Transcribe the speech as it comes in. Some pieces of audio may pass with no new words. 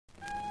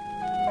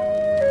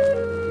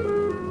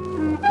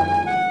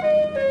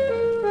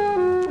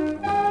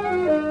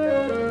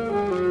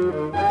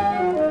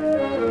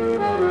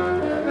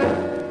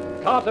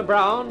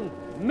Brown,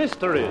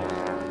 Mysteries.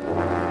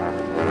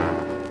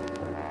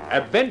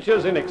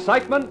 Adventures in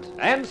excitement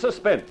and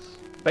suspense,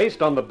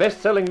 based on the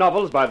best-selling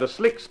novels by the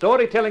slick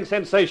storytelling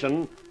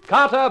sensation,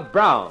 Carter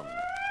Brown.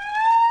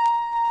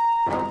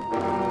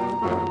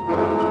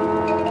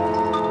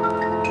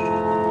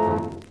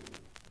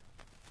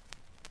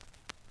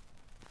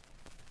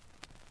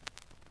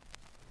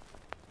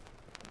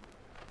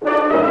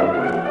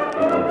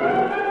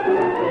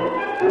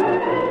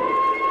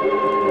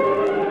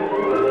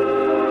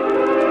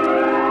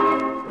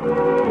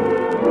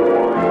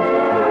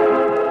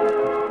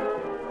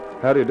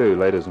 How do you do,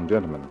 ladies and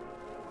gentlemen?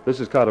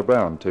 This is Carter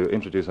Brown to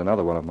introduce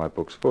another one of my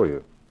books for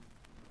you.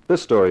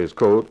 This story is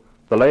called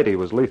The Lady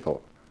Was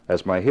Lethal,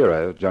 as my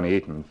hero, Johnny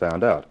Eaton,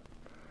 found out.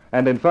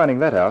 And in finding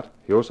that out,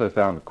 he also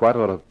found quite a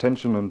lot of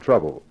tension and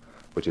trouble,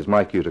 which is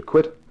my cue to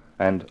quit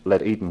and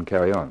let Eaton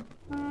carry on.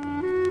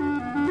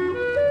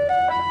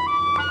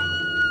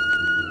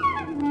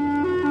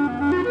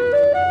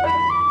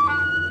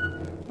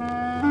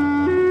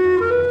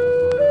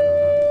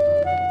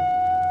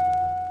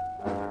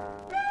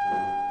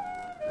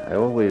 I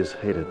always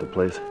hated the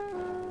place.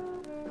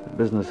 The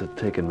business had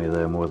taken me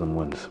there more than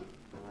once.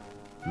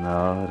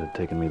 Now it had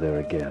taken me there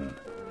again.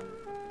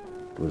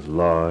 It was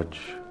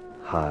large,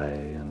 high,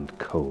 and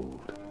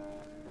cold.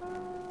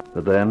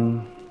 But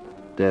then,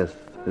 death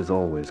is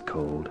always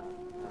cold.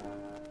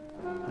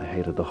 I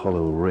hated the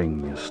hollow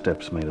ring your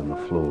steps made on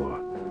the floor,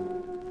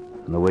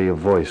 and the way your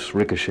voice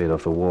ricocheted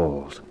off the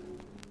walls.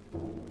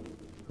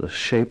 The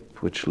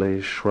shape which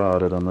lay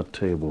shrouded on the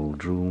table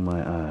drew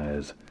my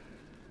eyes,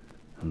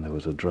 and there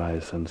was a dry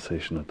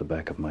sensation at the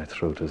back of my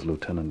throat as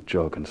Lieutenant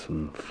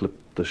Jorgensen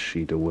flipped the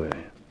sheet away.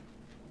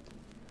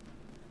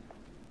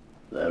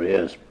 There he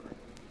is.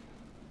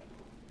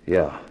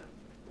 Yeah.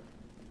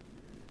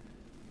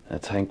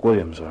 That's Hank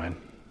Williams, all right.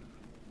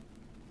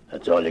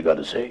 That's all you got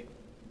to say?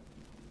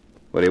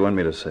 What do you want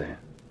me to say?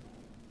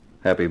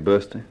 Happy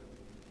birthday?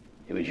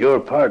 He was your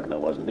partner,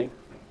 wasn't he?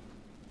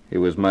 He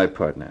was my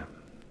partner.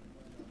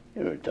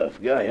 You're a tough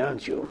guy,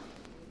 aren't you?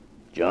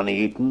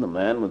 Johnny Eaton, the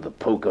man with the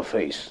poker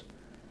face.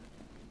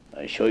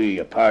 I show you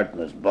your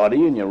partner's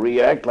body, and you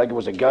react like it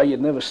was a guy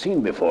you'd never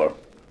seen before.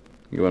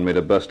 You want me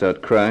to bust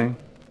out crying?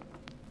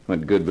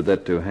 What good would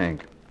that do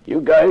Hank?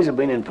 You guys have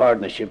been in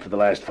partnership for the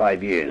last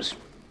 5 years.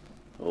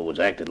 Always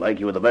acted like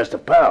you were the best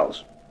of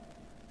pals.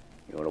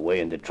 You were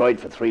away in Detroit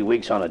for 3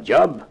 weeks on a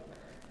job.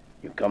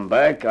 You come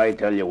back, I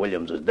tell you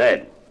Williams is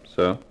dead.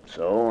 So?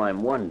 So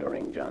I'm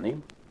wondering,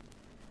 Johnny.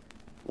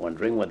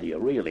 Wondering whether you're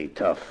really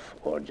tough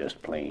or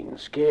just plain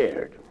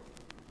scared.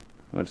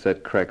 What's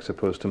that crack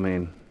supposed to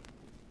mean?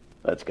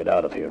 Let's get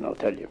out of here and I'll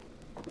tell you.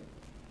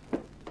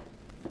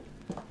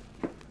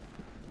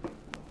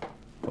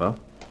 Well?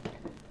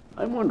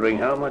 I'm wondering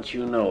how much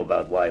you know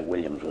about why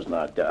Williams was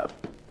knocked out.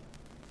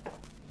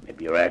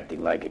 Maybe you're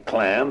acting like a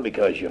clam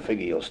because you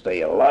figure you'll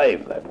stay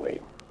alive that way.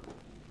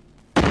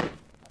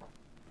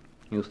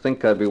 You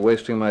think I'd be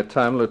wasting my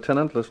time,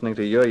 Lieutenant, listening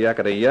to your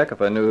yakety-yak if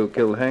I knew who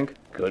killed Hank?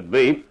 Could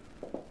be.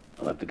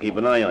 I'll have to keep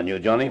an eye on you,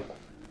 Johnny.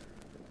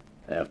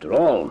 After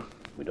all,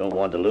 we don't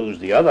want to lose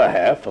the other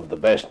half of the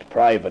best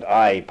private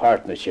eye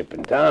partnership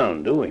in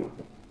town, do we?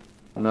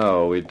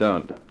 No, we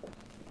don't.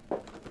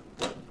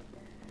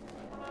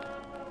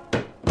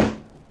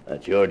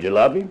 That's your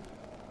jalopy?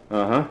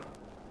 Uh-huh.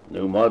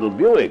 New model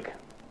Buick.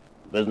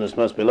 Business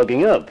must be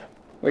looking up.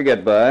 We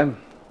get by.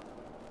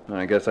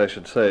 I guess I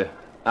should say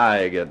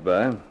I get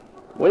by.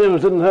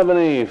 Williams didn't have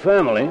any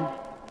family.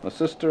 A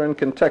sister in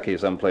Kentucky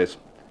someplace.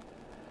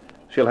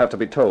 She'll have to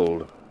be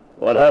told.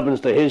 What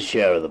happens to his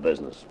share of the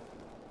business?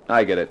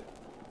 I get it.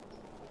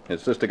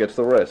 His sister gets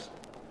the rest.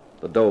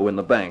 The dough in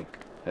the bank,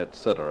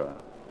 etc.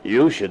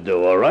 You should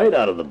do all right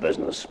out of the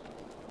business.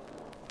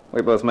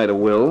 We both made a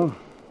will.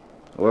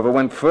 Whoever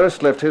went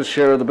first left his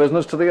share of the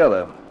business to the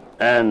other.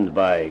 And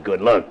by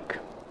good luck,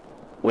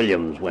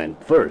 Williams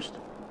went first.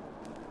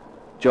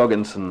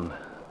 Jorgensen,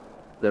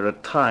 there are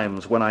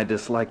times when I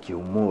dislike you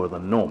more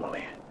than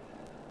normally.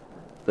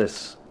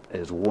 This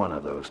is one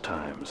of those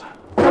times.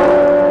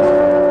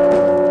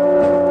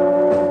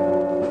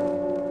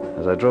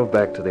 As I drove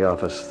back to the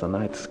office, the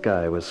night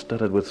sky was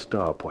studded with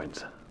star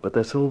points, but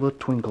their silver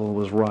twinkle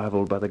was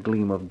rivaled by the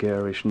gleam of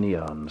garish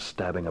neon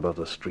stabbing above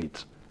the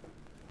streets.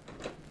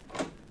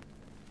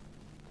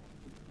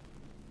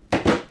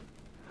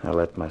 I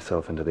let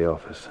myself into the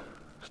office,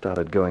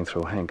 started going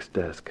through Hank's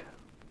desk,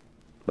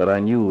 but I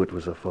knew it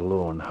was a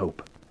forlorn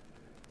hope.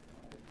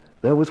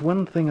 There was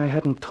one thing I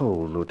hadn't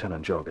told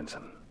Lieutenant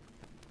Jorgensen.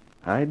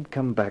 I'd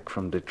come back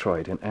from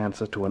Detroit in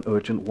answer to an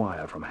urgent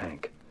wire from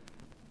Hank.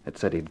 It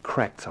said he'd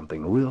cracked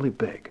something really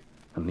big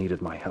and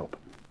needed my help.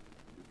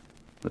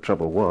 The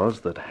trouble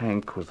was that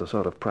Hank was the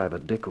sort of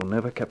private dick who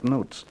never kept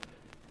notes.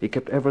 He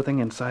kept everything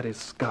inside his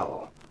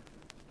skull,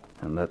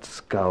 and that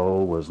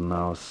skull was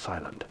now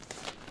silent.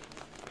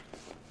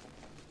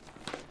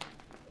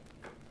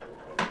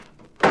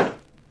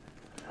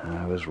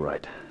 I was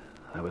right.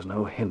 There was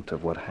no hint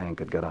of what Hank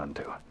had got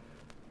onto.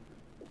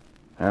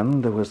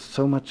 And there was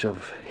so much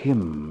of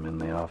him in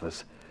the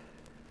office.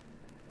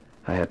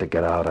 I had to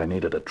get out. I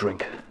needed a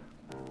drink.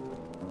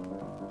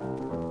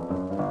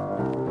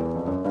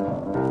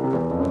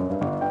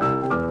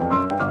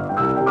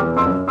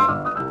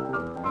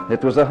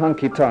 It was a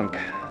honky-tonk.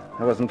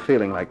 I wasn't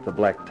feeling like the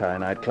black tie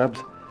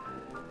nightclubs.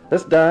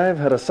 This dive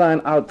had a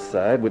sign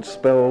outside which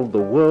spelled the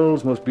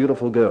world's most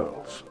beautiful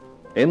girls.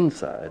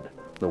 Inside,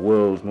 the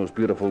world's most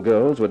beautiful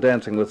girls were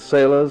dancing with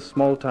sailors,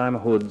 small-time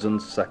hoods,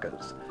 and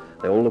suckers.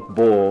 They all looked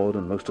bored,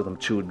 and most of them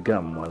chewed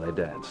gum while they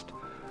danced.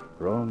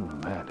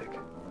 Romantic.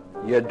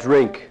 Your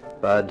drink,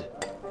 bud.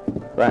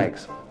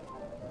 Thanks.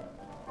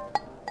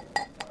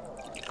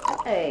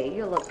 Hey,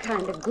 you look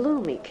kind of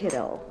gloomy,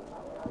 kiddo.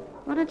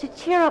 Why don't you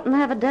cheer up and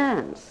have a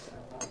dance?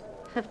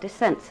 50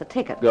 cents a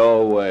ticket.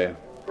 Go away.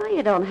 Well,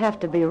 you don't have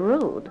to be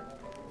rude.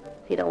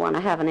 If you don't want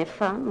to have any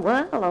fun,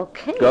 well,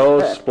 okay. Go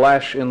but...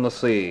 splash in the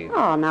sea.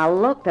 Oh, now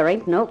look, there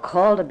ain't no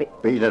call to be...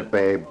 Beat it,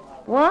 babe.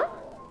 What?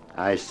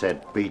 I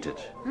said beat it.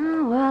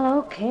 Oh, well,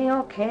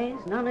 okay.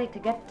 There's no need to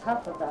get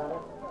tough about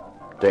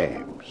it.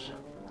 Dames.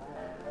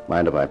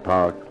 Mind if I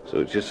park?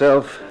 Suit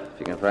yourself. If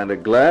you can find a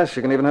glass,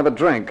 you can even have a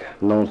drink.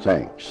 No,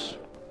 thanks.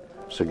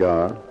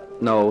 Cigar?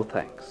 No,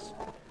 thanks.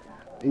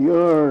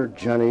 You're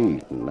Johnny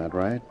Eaton, that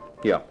right?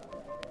 Yeah.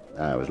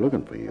 I was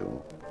looking for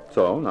you.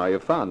 So, now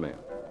you've found me.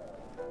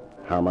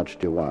 How much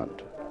do you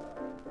want?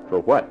 For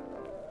what?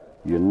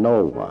 You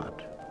know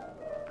what.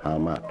 How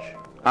much?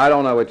 I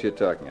don't know what you're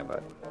talking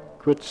about.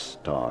 Quit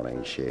stalling,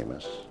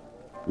 Seamus.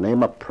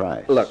 Name a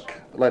price. Look,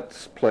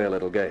 let's play a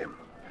little game.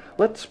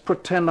 Let's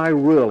pretend I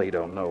really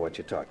don't know what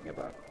you're talking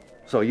about.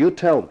 So you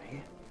tell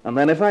me, and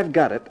then if I've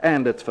got it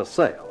and it's for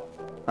sale,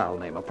 I'll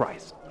name a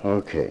price.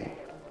 Okay.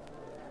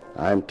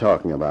 I'm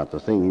talking about the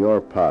thing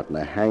your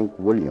partner, Hank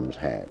Williams,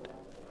 had.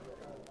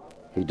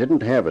 He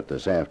didn't have it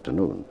this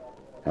afternoon,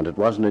 and it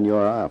wasn't in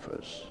your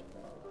office.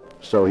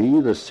 So he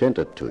either sent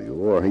it to you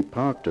or he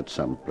parked it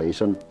someplace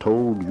and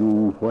told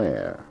you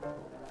where.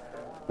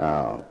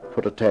 Now,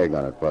 put a tag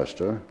on it,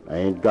 Buster. I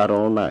ain't got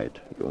all night.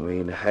 You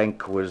mean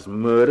Hank was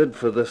murdered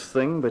for this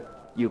thing,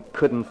 but you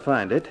couldn't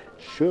find it?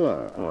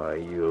 Sure. Why,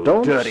 you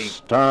Don't dirty...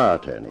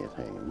 start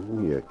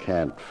anything. You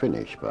can't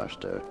finish,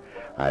 Buster.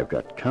 I've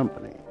got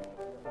company.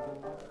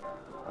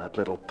 That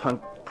little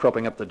punk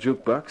propping up the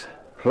jukebox?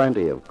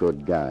 Plenty of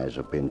good guys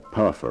have been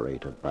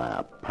perforated by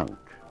a punk.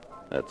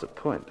 That's a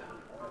point.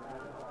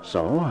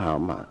 So, how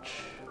much?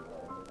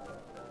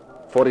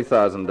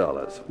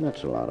 $40,000.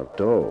 That's a lot of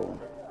dough.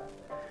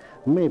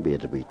 Maybe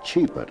it'd be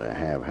cheaper to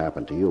have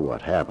happen to you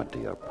what happened to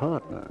your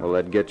partner. Will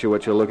that get you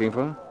what you're looking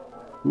for?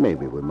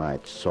 Maybe we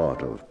might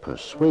sort of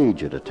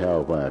persuade you to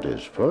tell where it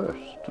is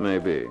first.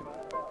 Maybe.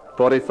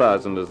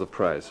 $40,000 is the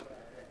price.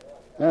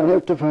 I'll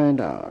have to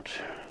find out.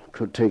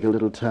 Could take a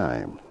little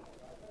time.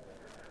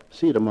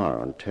 See you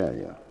tomorrow and tell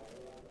you.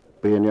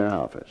 Be in your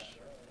office.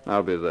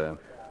 I'll be there.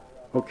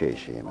 Okay,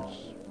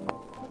 Seamus.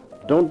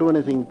 Don't do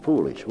anything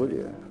foolish, will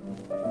you?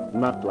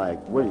 Not like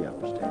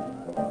Williams did.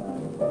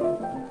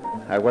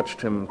 I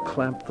watched him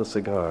clamp the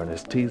cigar in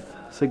his teeth,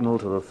 signal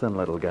to the thin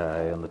little guy,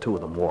 and the two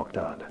of them walked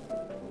out.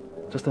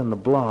 Just then the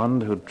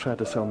blonde who'd tried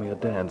to sell me a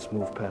dance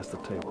moved past the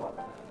table.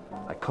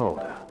 I called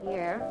her.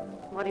 Yeah?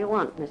 What do you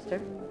want,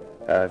 mister?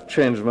 I've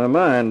changed my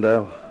mind.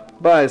 I'll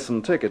buy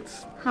some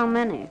tickets. How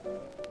many?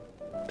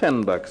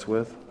 $10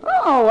 worth.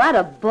 Oh,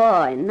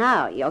 attaboy.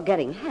 Now you're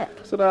getting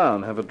hip. Sit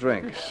down, have a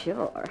drink.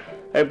 Sure.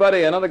 Hey,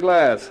 buddy, another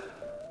glass.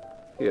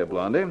 Here,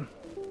 Blondie.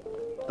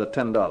 The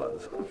 $10.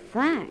 Oh,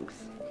 thanks.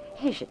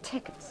 Here's your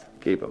tickets.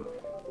 Keep them.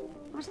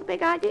 What's the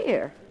big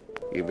idea?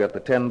 You've got the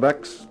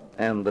 $10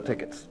 and the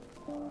tickets.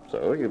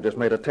 So you've just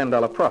made a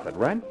 $10 profit,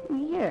 right?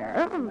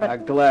 Yeah, but... A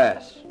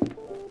glass.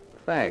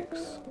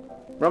 Thanks.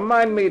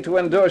 Remind me to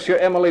endorse your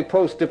Emily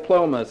Post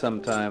diploma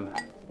sometime.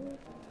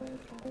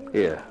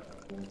 Here.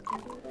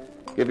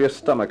 Give your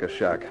stomach a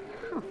shock.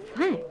 Oh,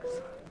 thanks.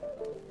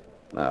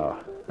 Now,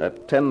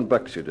 that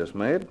 $10 you just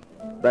made,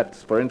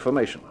 that's for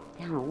information.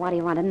 Oh, what do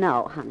you want to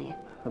know, honey?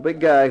 The big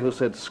guy who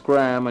said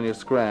scram and you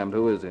scrammed,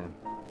 who is he?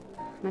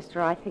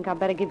 Mister, I think I'd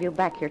better give you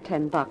back your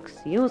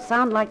 $10. You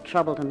sound like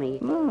trouble to me.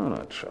 No,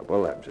 not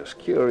trouble. I'm just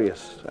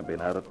curious. I've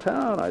been out of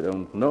town. I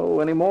don't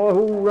know anymore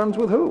who runs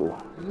with who.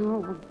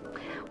 Oh,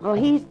 well,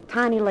 he's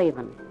Tiny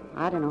Laban.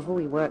 I don't know who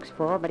he works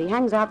for, but he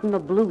hangs out in the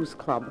blues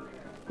club.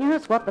 Yeah,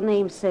 that's what the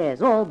name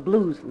says, all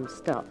blues and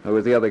stuff. Who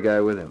was the other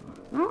guy with him?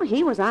 Oh,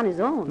 he was on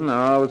his own.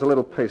 No, it was a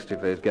little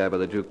pasty-faced guy by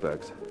the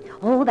jukebox.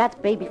 Oh, that's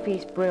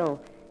Babyface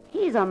Brill.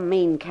 He's a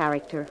main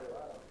character.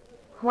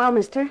 Well,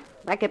 mister,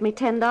 that get me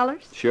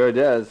 $10? Sure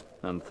does,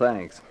 and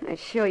thanks.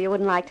 Sure you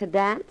wouldn't like to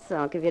dance?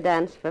 I'll give you a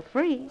dance for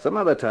free. Some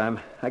other time.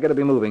 I gotta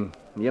be moving.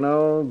 You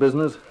know,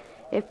 business?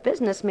 If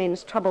business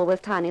means trouble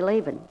with Tiny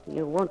Laban,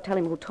 you won't tell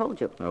him who told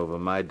you. Over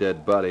my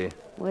dead body.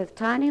 With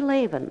Tiny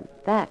Laban,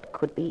 that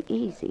could be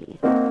easy.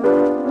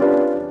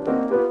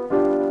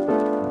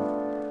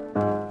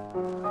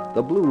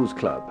 The Blues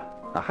Club.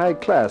 A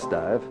high-class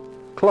dive.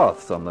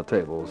 Cloths on the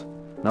tables.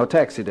 No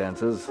taxi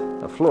dances.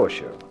 A floor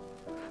show.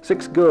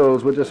 6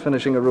 girls were just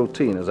finishing a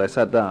routine as I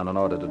sat down and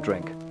ordered a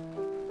drink.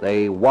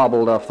 They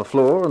wobbled off the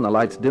floor and the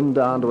lights dimmed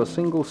down to a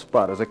single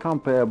spot as a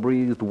compere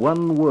breathed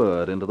one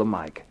word into the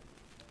mic.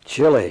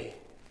 Chili.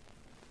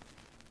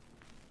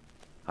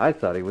 I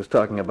thought he was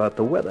talking about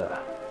the weather,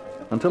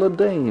 until a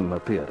dame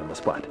appeared in the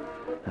spot.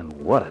 And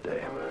what a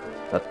dame.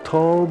 A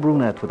tall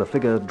brunette with a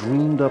figure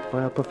dreamed up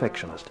by a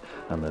perfectionist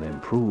and then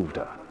improved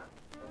on.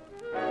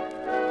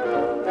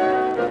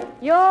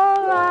 Your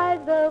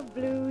eyes of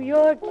blue,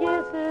 your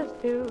kisses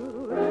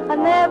too, I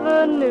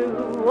never knew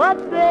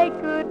what they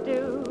could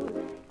do.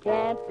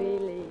 Can't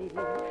believe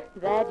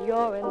that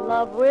you're in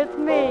love with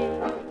me.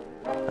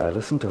 I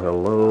listened to her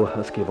low,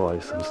 husky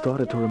voice and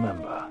started to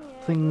remember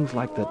things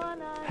like that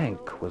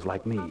Hank was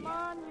like me.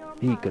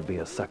 He could be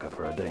a sucker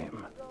for a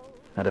dame.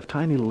 And if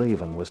Tiny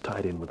Laven was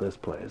tied in with this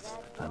place,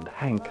 and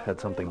Hank had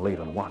something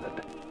Laven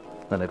wanted,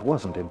 then it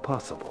wasn't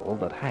impossible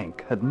that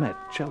Hank had met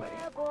Chili.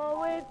 I've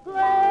always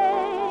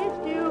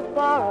placed you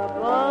far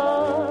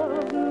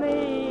above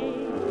me.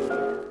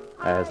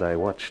 As I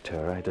watched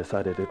her, I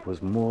decided it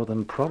was more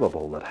than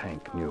probable that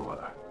Hank knew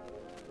her.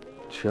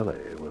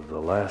 Chili was the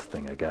last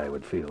thing a guy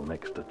would feel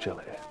next to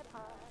Chili.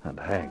 And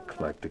Hank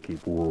liked to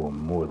keep warm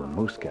more than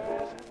most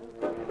guys.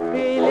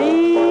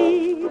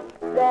 Believe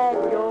that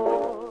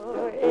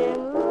you're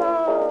in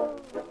love.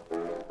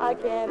 I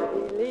can't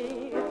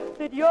believe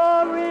that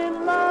you're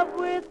in love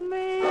with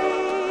me.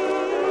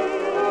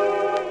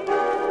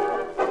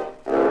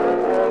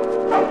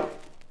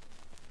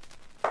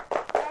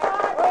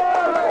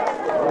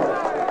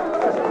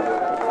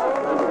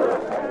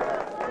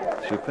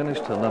 She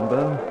finished her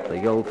number.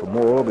 They yelled for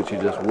more, but she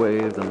just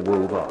waved and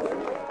wove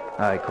off.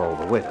 I called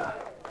the waiter.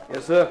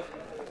 Yes, sir.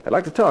 I'd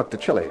like to talk to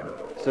Chili.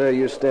 Sir,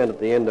 you stand at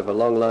the end of a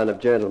long line of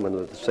gentlemen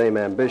with the same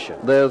ambition.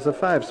 There's a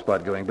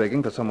 5-spot going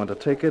begging for someone to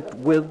take it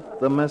with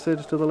the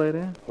message to the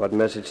lady. What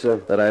message,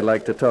 sir? That I'd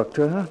like to talk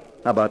to her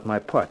about my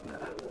partner,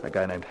 a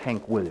guy named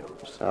Hank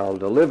Williams. I'll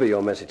deliver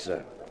your message,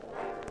 sir.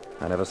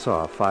 I never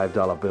saw a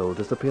 $5 bill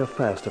disappear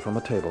faster from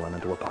a table and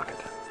into a pocket.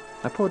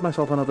 I poured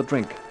myself another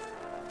drink,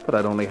 but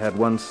I'd only had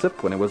one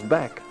sip when he was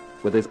back,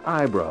 with his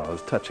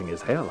eyebrows touching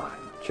his hairline.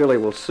 Chili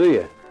will see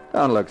you.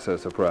 Don't look so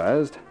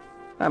surprised.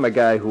 I'm a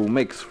guy who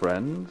makes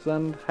friends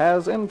and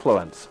has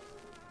influence.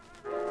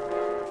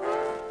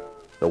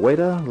 The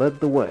waiter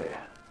led the way,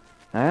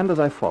 and as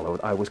I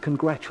followed, I was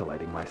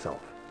congratulating myself.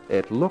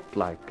 It looked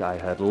like I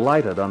had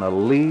lighted on a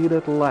lead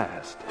at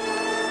last.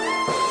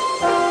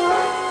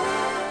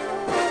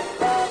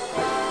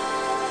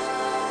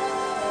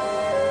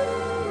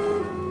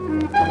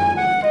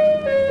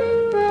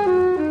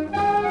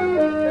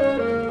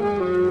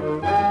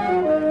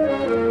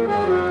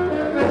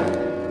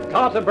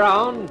 Carter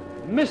Brown,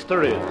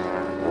 Mysteries.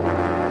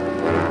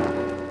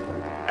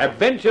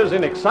 Adventures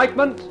in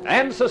excitement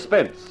and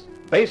suspense,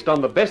 based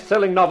on the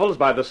best-selling novels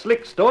by the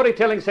slick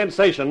storytelling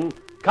sensation,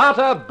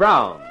 Carter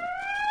Brown.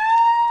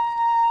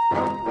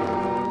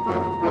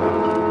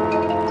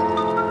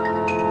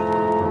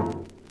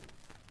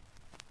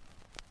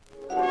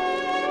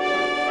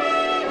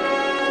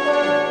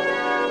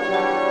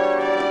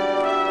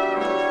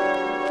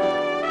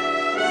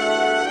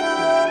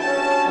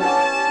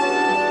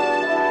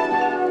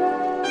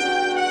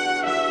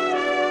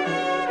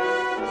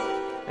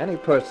 Any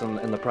person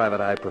in the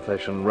private eye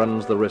profession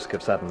runs the risk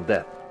of sudden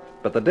death.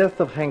 But the death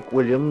of Hank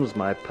Williams,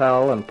 my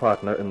pal and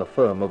partner in the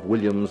firm of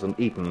Williams and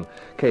Eaton,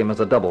 came as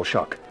a double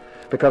shock.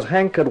 Because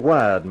Hank had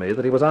wired me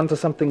that he was onto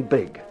something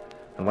big.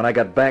 And when I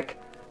got back,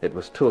 it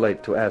was too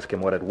late to ask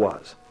him what it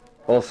was.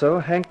 Also,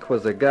 Hank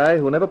was a guy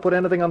who never put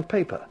anything on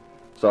paper,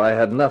 so I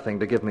had nothing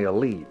to give me a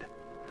lead.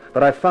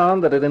 But I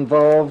found that it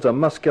involved a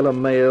muscular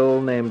male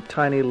named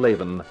Tiny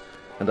Laven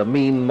and a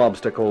mean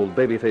mobster called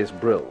Babyface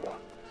Brill.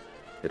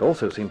 It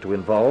also seemed to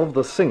involve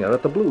the singer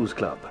at the blues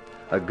club,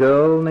 a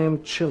girl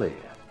named Chili,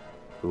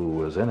 who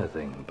was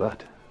anything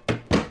but.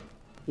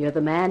 You're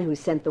the man who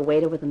sent the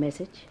waiter with the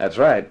message? That's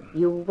right.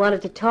 You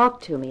wanted to talk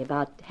to me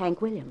about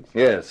Hank Williams.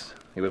 Yes,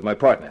 he was my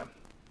partner.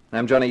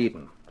 I'm Johnny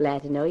Eaton.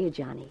 Glad to know you,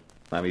 Johnny.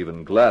 I'm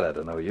even gladder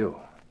to know you.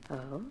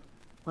 Oh?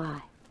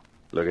 Why?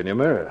 Look in your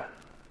mirror,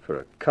 for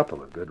a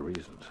couple of good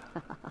reasons.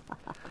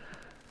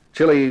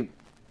 Chili,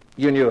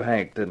 you knew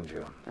Hank, didn't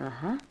you?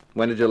 Uh-huh.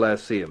 When did you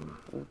last see him?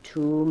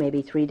 2,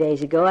 maybe 3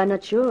 days ago, I'm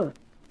not sure.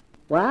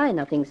 Why?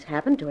 Nothing's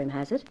happened to him,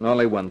 has it?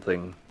 Only one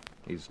thing.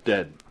 He's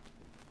dead.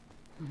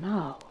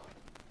 No.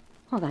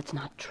 Oh, that's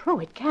not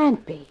true. It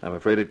can't be. I'm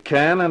afraid it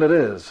can, and it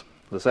is.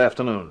 This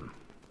afternoon.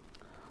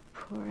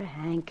 Poor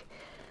Hank.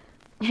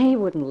 He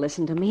wouldn't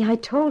listen to me. I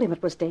told him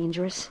it was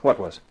dangerous. What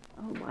was?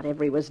 Oh,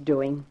 whatever he was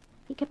doing.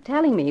 He kept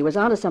telling me he was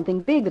onto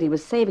something big, that he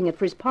was saving it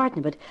for his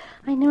partner, but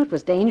I knew it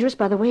was dangerous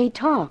by the way he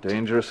talked.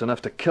 Dangerous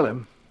enough to kill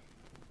him.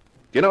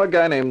 Do you know a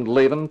guy named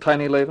Laven,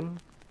 Tiny Laven?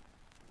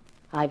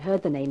 I've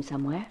heard the name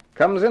somewhere.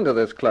 Comes into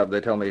this club, they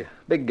tell me.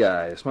 Big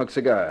guy, smokes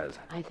cigars.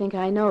 I think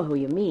I know who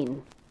you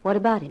mean. What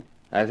about him?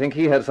 I think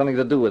he had something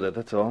to do with it,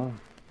 that's all.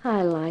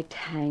 I liked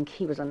Hank.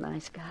 He was a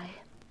nice guy.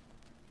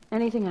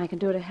 Anything I can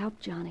do to help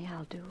Johnny,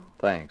 I'll do.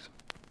 Thanks.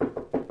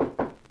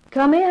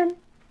 Come in.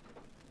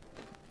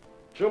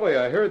 Julie,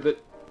 I heard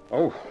that...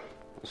 Oh,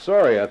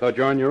 Sorry, I thought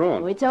you were on your Oh,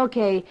 own. it's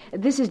okay.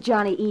 This is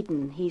Johnny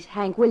Eaton. He's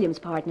Hank Williams'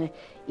 partner.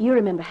 You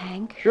remember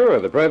Hank? Sure,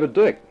 the private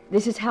dick.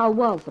 This is Hal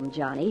Waltham,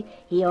 Johnny.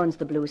 He owns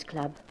the Blues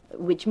Club,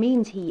 which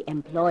means he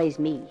employs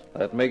me.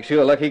 That makes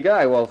you a lucky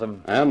guy,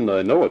 Waltham. And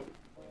I know it.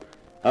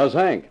 How's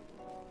Hank?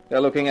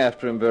 They're looking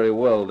after him very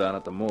well down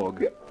at the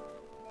morgue.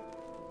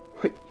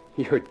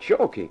 You're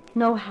joking.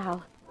 No,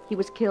 Hal. He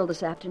was killed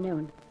this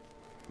afternoon.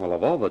 Well,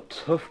 of all the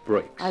tough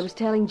breaks. I was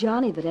telling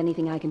Johnny that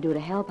anything I can do to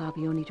help, I'll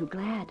be only too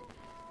glad.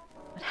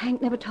 But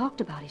Hank never talked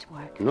about his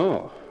work.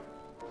 No.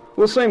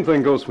 Well, same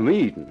thing goes for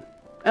me, Eden.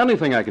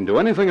 Anything I can do,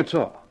 anything at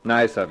all.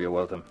 Nice of you,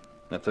 Waltham.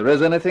 If there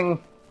is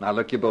anything, I'll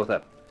look you both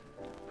up.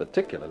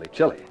 Particularly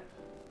Chilly.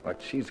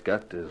 What she's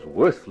got is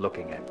worth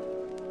looking at.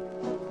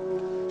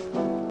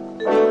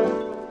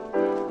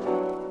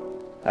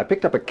 I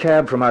picked up a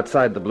cab from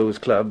outside the Blues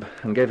Club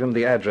and gave him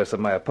the address of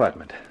my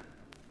apartment.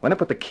 When I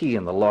put the key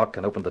in the lock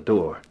and opened the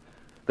door,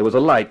 there was a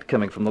light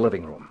coming from the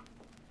living room.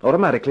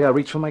 Automatically, I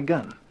reached for my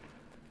gun.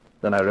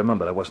 Then I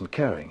remembered I wasn't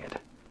carrying it.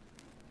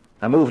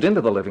 I moved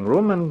into the living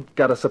room and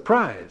got a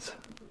surprise.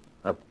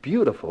 A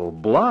beautiful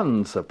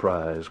blonde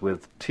surprise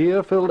with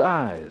tear-filled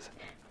eyes.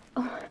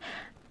 Oh,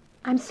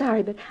 I'm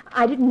sorry, but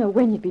I didn't know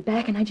when you'd be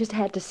back, and I just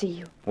had to see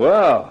you.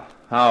 Well,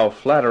 how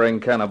flattering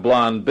can a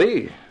blonde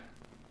be?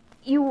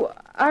 You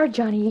are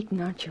Johnny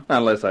Eaton, aren't you?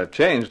 Unless I've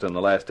changed in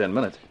the last 10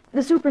 minutes.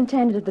 The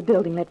superintendent of the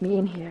building let me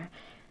in here.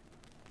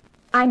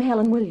 I'm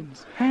Helen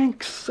Williams.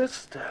 Hank's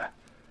sister.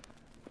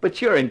 But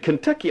you're in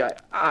Kentucky.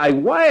 I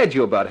wired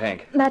you about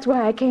Hank. That's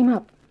why I came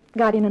up.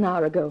 Got in an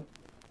hour ago.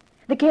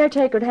 The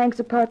caretaker at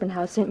Hank's apartment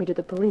house sent me to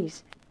the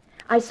police.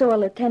 I saw a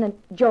Lieutenant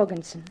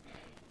Jorgensen.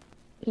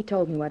 He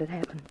told me what had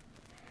happened.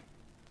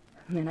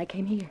 And then I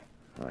came here.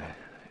 Well,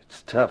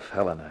 it's tough,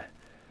 Helen.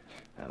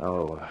 I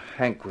know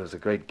Hank was a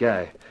great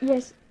guy.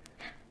 Yes.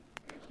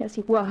 Yes,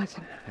 he was.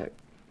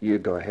 You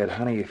go ahead,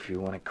 honey. If you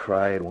want to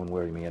cry, it won't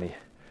worry me any.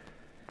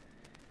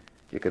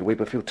 You could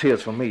weep a few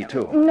tears for me,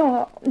 too.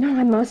 No,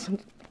 I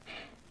mustn't.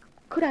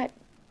 Could I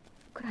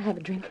have a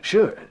drink?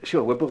 Sure.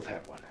 We'll both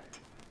have one.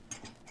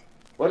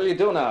 What'll you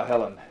do now,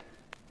 Helen?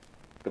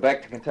 Go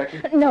back to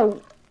Kentucky?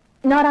 No,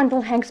 not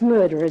until Hank's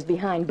murderer is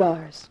behind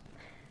bars.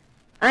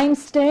 I'm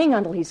staying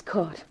until he's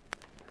caught.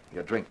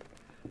 Your drink.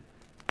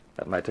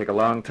 That might take a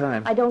long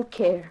time. I don't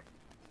care.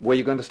 Where are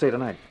you going to stay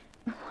tonight?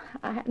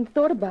 I hadn't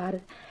thought about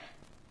it.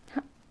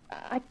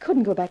 I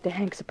couldn't go back to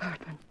Hank's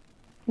apartment.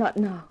 Not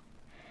now.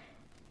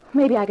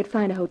 Maybe I could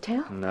find a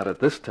hotel. Not at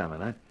this time of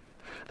night.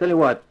 Tell you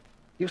what,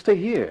 you stay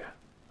here.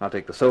 I'll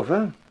take the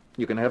sofa.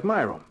 You can have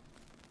my room.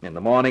 In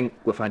the morning,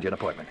 we'll find you an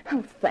appointment.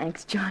 Oh,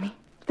 thanks, Johnny.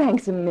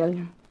 Thanks a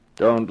million.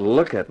 Don't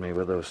look at me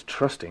with those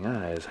trusting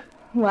eyes.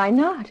 Why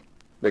not?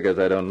 Because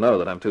I don't know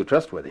that I'm too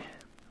trustworthy.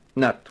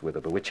 Not with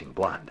a bewitching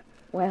blonde.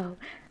 Well,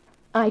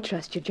 I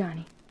trust you,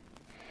 Johnny.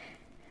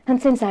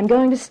 And since I'm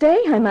going to stay,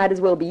 I might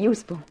as well be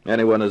useful.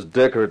 Anyone as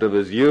decorative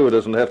as you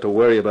doesn't have to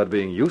worry about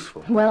being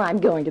useful. Well, I'm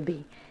going to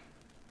be.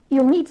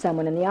 You'll meet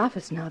someone in the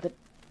office now that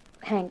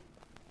Hank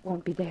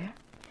won't be there.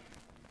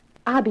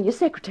 I'll be your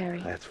secretary.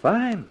 That's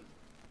fine.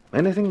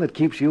 Anything that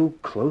keeps you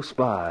close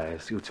by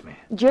suits me.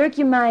 Jerk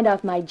your mind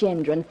off my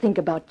gender and think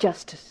about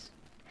justice.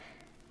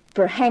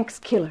 For Hank's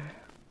killer.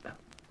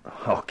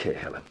 Okay,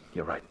 Helen,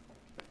 you're right.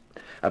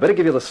 I better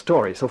give you the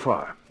story so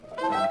far.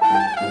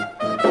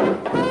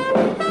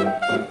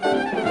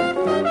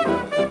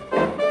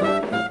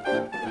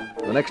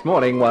 The next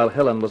morning, while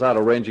Helen was out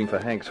arranging for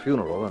Hank's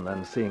funeral and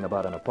then seeing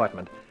about an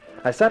apartment,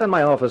 I sat in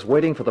my office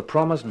waiting for the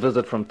promised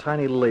visit from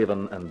Tiny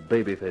Laven and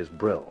Babyface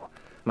Brill.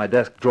 My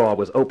desk drawer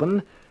was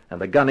open, and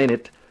the gun in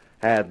it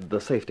had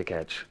the safety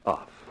catch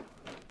off.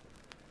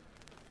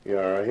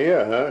 You're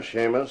here, huh,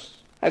 Seamus?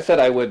 I said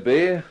I would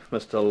be,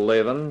 Mr.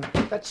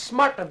 Laven. That's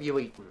smart of you,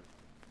 Eaton.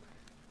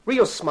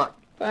 Real smart.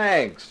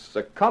 Thanks.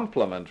 A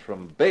compliment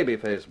from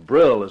Babyface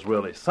Brill is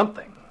really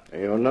something.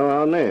 You know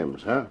our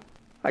names, huh?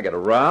 I get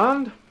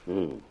around.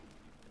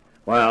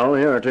 Well,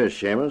 here it is,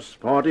 Seamus.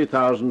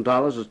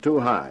 $40,000 is too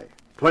high.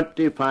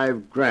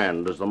 25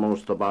 grand is the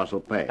most the boss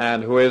will pay.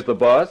 And who is the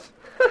boss?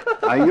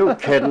 Are you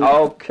kidding?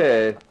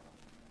 Okay.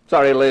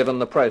 Sorry, Laven,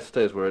 the price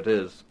stays where it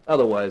is.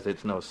 Otherwise,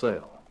 it's no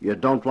sale. You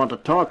don't want to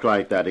talk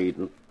like that,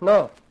 Eden.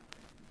 No.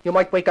 You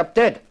might wake up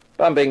dead.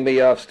 Bumping me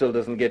off still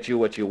doesn't get you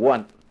what you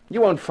want.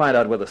 You won't find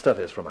out where the stuff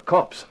is from a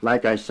corpse.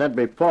 Like I said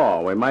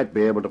before, we might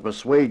be able to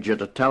persuade you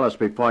to tell us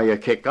before you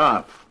kick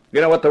off. You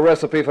know what the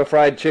recipe for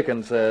fried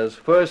chicken says?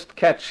 First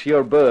catch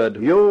your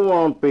bird. You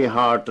won't be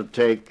hard to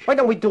take. Why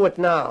don't we do it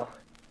now?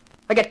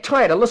 I get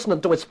tired of listening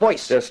to his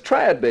voice. Just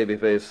try it,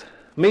 Babyface.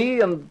 Me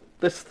and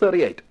this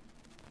 38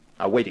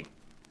 are waiting.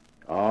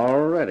 All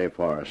ready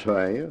for us,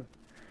 are you?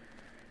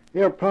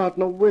 Your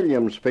partner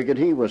Williams figured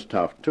he was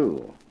tough,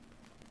 too.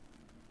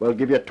 We'll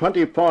give you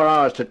 24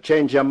 hours to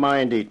change your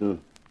mind,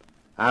 Eaton.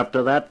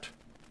 After that...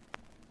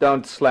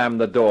 Don't slam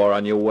the door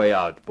on your way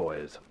out,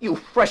 boys. You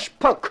fresh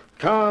punk.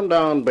 Calm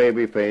down,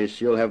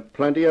 Babyface. You'll have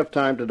plenty of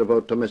time to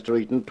devote to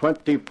Mr. Eaton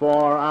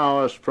 24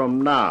 hours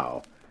from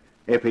now,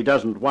 if he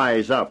doesn't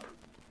wise up.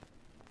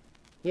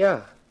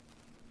 Yeah.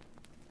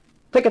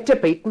 Take a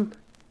tip, Eaton.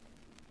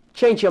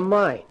 Change your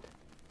mind.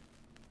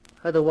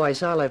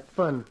 Otherwise, I'll have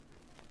fun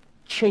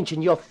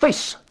changing your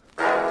face.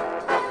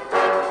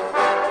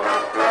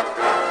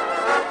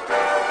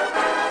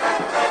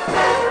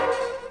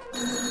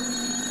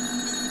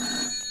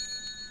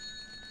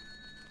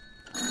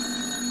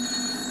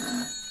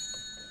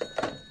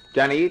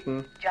 Johnny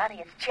Eaton.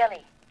 Johnny, it's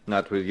chilly.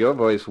 Not with your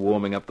voice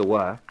warming up the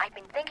wire. I've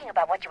been thinking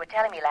about what you were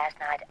telling me last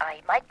night.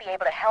 I might be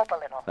able to help a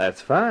little.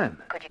 That's fine.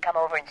 Could you come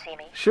over and see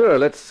me? Sure,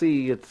 let's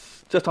see.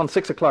 It's just on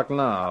 6 o'clock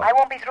now. I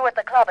won't be through at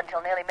the club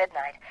until nearly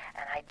midnight,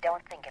 and I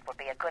don't think it would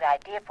be a good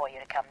idea for you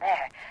to come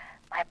there.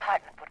 My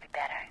apartment would be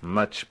better.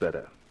 Much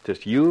better.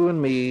 Just you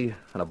and me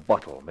and a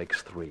bottle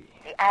makes 3.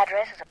 The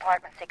address is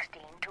apartment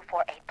 16,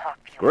 248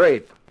 Parkview.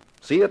 Great.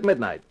 See you at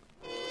midnight.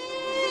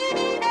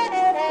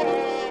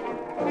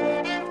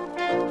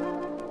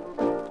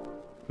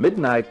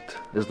 Midnight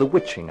is the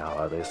witching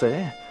hour, they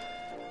say.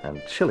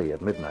 And Chili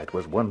at midnight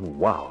was one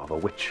wow of a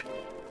witch.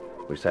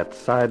 We sat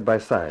side by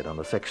side on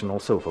the sectional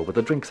sofa with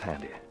the drinks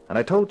handy, and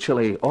I told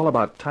Chili all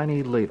about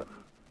Tiny Laven.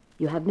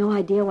 You have no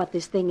idea what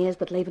this thing is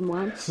that Laven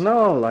wants?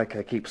 No, like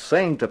I keep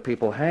saying to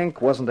people,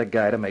 Hank wasn't a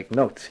guy to make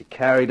notes. He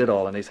carried it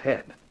all in his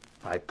head.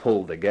 I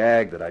pulled the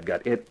gag that I'd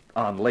got it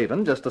on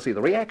Laven just to see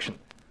the reaction.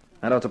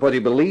 I don't suppose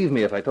he'd believe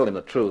me if I told him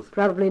the truth.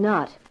 Probably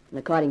not. And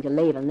according to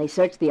Laven, they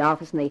searched the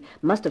office and they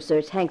must have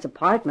searched Hank's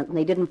apartment and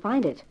they didn't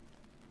find it.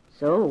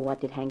 So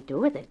what did Hank do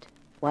with it?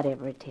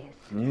 Whatever it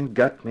is. You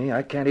got me.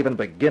 I can't even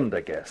begin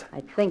to guess. I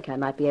think I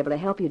might be able to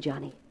help you,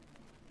 Johnny.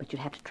 But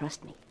you'd have to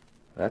trust me.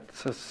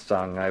 That's a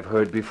song I've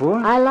heard before.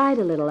 I lied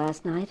a little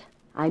last night.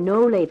 I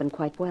know Laven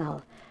quite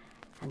well.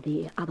 And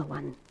the other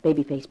one,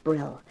 Babyface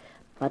Brill.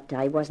 But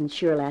I wasn't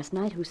sure last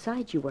night whose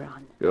side you were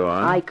on. Go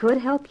on. I could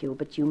help you,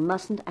 but you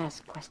mustn't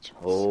ask questions.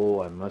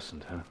 Oh, I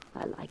mustn't, huh?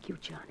 I like you,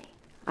 Johnny.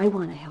 I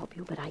want to help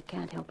you, but I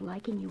can't help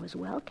liking you as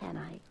well, can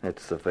I?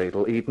 It's the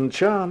fatal Eton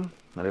charm.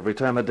 And every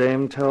time a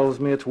dame tells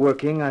me it's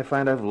working, I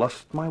find I've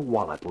lost my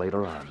wallet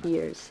later on.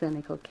 You're a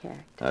cynical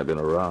character. I've been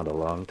around a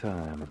long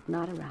time. But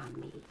not around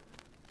me.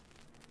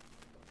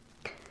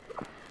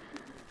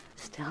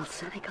 Still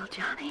cynical,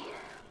 Johnny?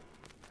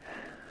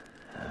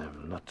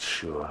 I'm not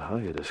sure how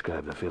you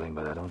describe the feeling,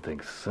 but I don't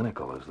think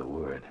cynical is the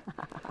word.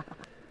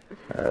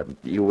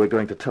 You were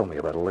going to tell me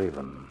about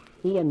Laven.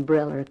 He and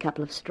Brill are a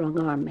couple of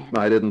strong-arm men.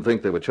 I didn't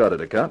think they were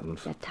chartered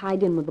accountants. They're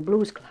tied in with the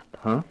Blues Club.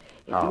 Huh?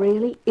 It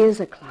really is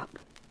a club,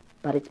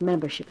 but its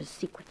membership is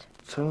secret.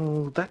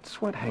 So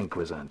that's what Hank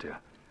was onto.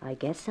 I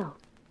guess so.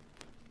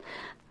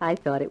 I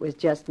thought it was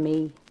just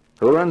me.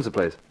 Who runs the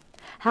place?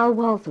 Hal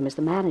Waltham is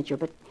the manager,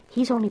 but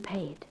he's only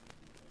paid.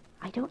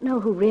 I don't know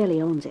who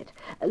really owns it.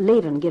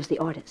 Laven gives the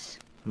orders.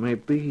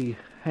 Maybe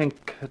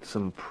Hank had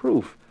some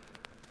proof.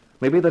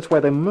 Maybe that's why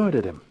they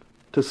murdered him.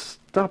 To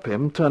stop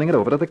him turning it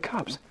over to the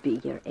cops.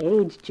 Be your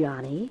age,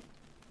 Johnny.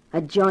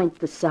 A joint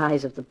the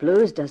size of the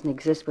Blues doesn't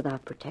exist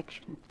without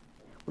protection,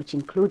 which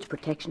includes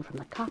protection from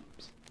the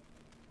cops.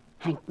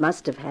 Hank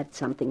must have had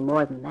something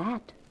more than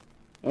that.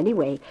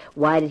 Anyway,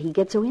 why did he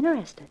get so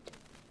interested?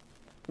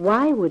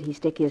 Why would he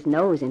stick his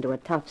nose into a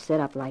tough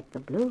setup like the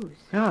Blues?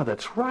 Yeah,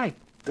 that's right.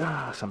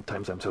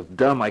 Sometimes I'm so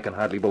dumb I can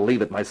hardly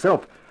believe it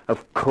myself.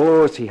 Of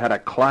course he had a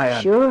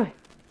client. Sure.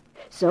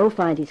 So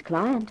find his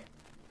client,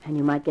 and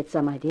you might get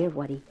some idea of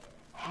what he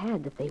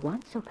had that they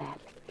want so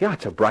badly. Yeah,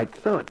 it's a bright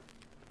thought.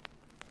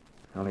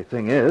 The only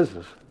thing is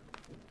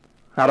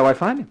how do I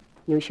find him?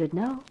 You should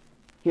know.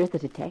 You're the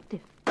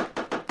detective.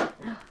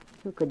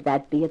 Who could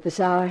that be at this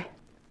hour?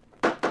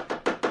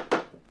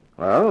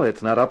 Well,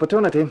 it's not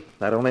opportunity.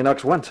 That only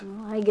knocks once.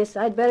 Oh, I guess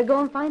I'd better go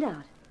and find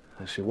out.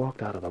 As she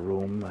walked out of the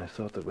room, I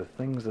thought that with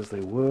things as they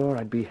were,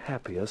 I'd be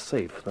happier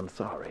safe than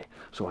sorry.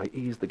 So I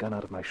eased the gun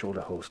out of my shoulder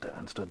holster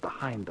and stood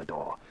behind the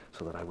door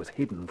so that I was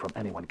hidden from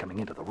anyone coming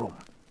into the room.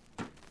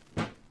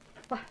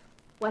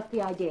 What's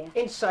the idea?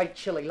 Inside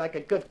Chili like a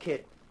good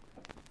kid.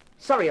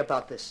 Sorry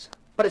about this,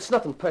 but it's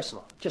nothing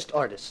personal. Just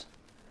orders.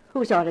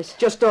 Whose orders?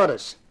 Just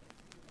orders.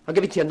 I'll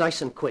give it to you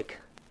nice and quick.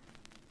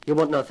 You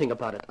won't know a thing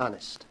about it,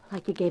 honest.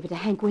 Like you gave it to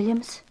Hank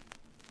Williams?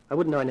 I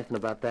wouldn't know anything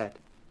about that.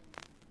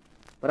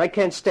 But I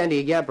can't stand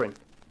you yabbering.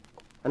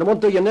 And it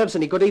won't do your nerves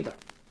any good either.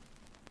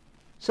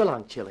 So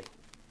long, Chili.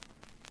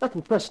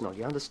 Nothing personal,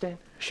 you understand?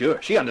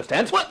 Sure, she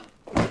understands. What?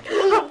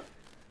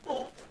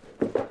 Oh,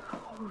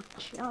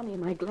 Johnny,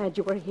 am I glad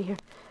you were here.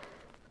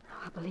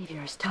 Oh, I believe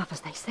you're as tough as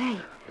they say.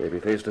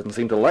 Babyface doesn't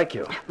seem to like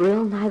you.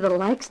 Brill neither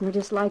likes nor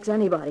dislikes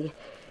anybody.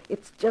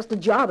 It's just a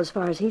job as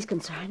far as he's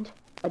concerned.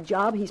 A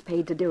job he's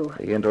paid to do.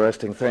 The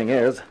interesting thing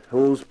is,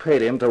 who's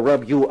paid him to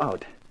rub you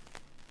out?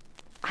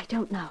 I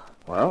don't know.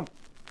 Well,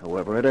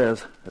 whoever it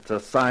is, it's a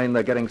sign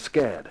they're getting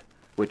scared,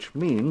 which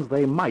means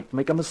they might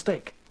make a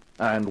mistake.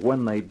 And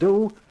when they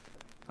do,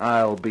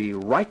 I'll be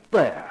right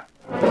there.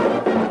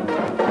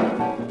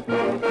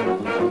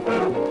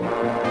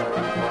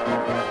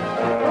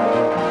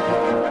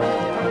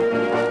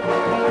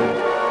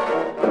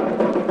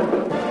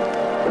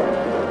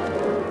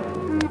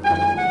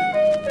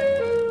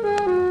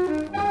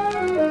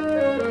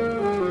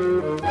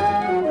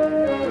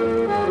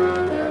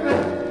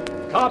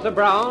 Carter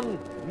Brown,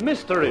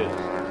 Mysteries.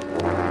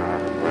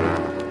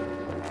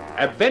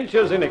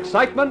 Adventures in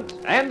excitement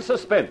and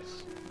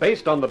suspense,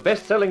 based on the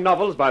best-selling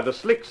novels by the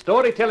slick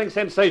storytelling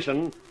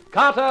sensation,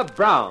 Carter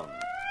Brown.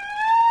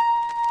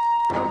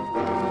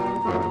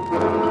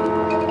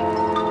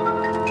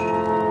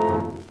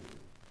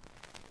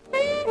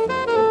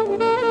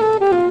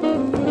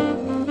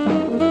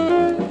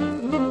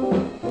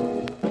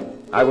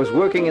 I was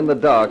working in the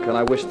dark, and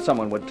I wished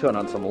someone would turn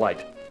on some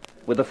light.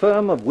 With the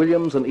firm of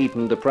Williams and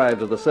Eaton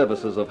deprived of the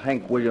services of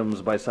Hank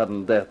Williams by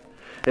sudden death,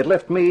 it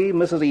left me,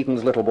 Mrs.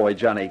 Eaton's little boy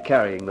Johnny,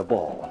 carrying the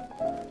ball.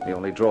 The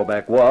only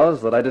drawback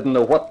was that I didn't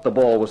know what the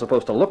ball was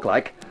supposed to look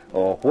like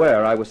or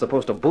where I was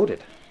supposed to boot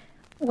it.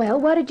 Well,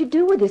 what did you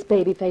do with this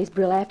Babyface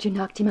Brill after you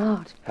knocked him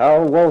out?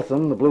 Hal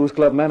Waltham, the Blues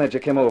Club manager,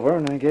 came over,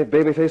 and I gave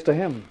Babyface to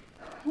him.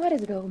 What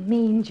does it all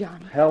mean,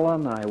 Johnny?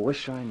 Helen, I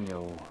wish I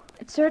knew.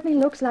 It certainly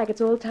looks like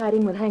it's all tied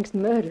in with Hank's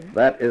murder.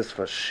 That is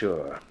for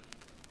sure.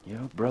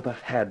 Your brother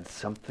had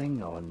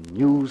something or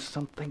knew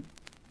something.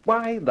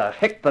 Why the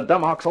heck the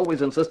dumbox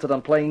always insisted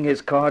on playing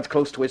his cards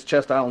close to his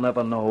chest, I'll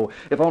never know.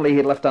 If only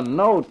he'd left a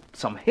note,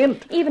 some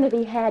hint. Even if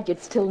he had,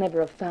 you'd still never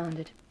have found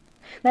it.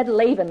 That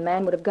Laven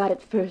man would have got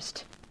it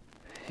first.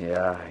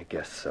 Yeah, I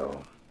guess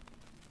so.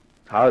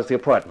 How's the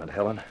apartment,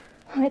 Helen?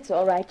 Oh, it's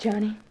all right,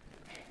 Johnny.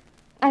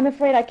 I'm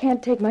afraid I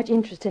can't take much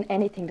interest in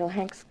anything till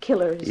Hank's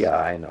killer is... Yeah,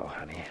 I know,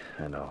 honey.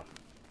 I know.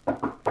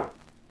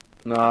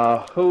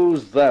 Now,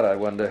 who's that, I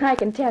wonder? I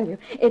can tell you.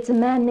 It's a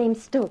man named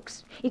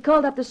Stokes. He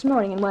called up this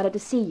morning and wanted to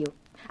see you.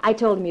 I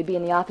told him you'd be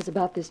in the office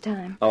about this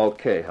time.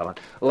 Okay, Helen.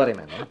 Let him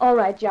in. Huh? All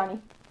right, Johnny.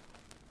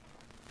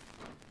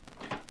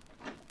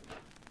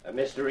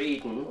 Mr.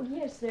 Eaton? Oh,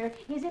 yes, sir.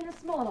 He's in the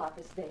small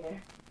office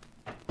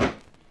there.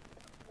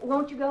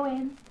 Won't you go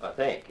in?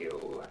 Thank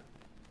you.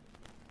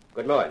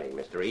 Good morning,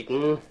 Mr.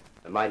 Eaton.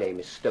 My name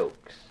is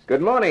Stokes.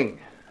 Good morning.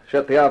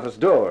 Shut the office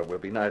door. We'll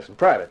be nice and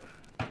private.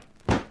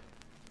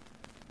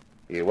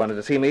 You wanted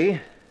to see me?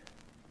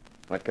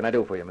 What can I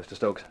do for you, Mr.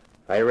 Stokes?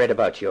 I read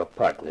about your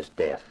partner's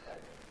death.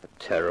 A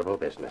terrible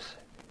business.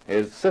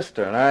 His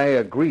sister and I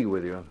agree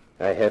with you.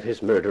 I have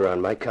his murder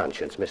on my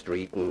conscience, Mr.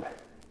 Eaton.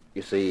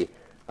 You see,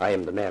 I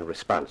am the man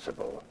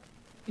responsible.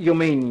 You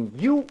mean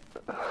you?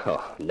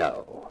 Oh,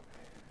 no.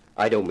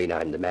 I don't mean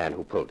I'm the man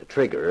who pulled the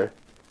trigger,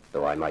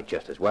 though I might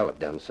just as well have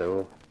done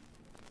so.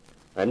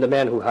 I'm the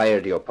man who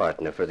hired your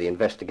partner for the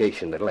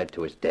investigation that led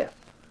to his death.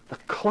 The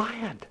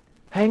client?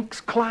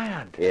 Hank's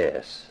client?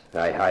 Yes.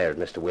 I hired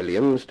Mr.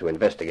 Williams to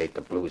investigate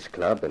the Blues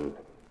Club and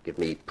give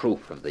me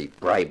proof of the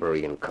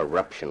bribery and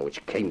corruption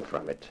which came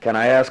from it. Can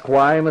I ask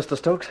why, Mr.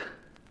 Stokes?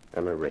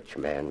 I'm a rich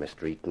man,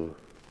 Mr. Eaton.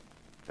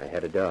 I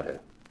had a daughter.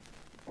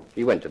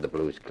 She went to the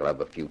Blues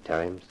Club a few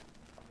times.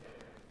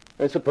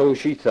 I suppose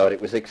she thought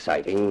it was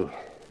exciting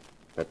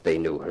that they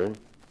knew her,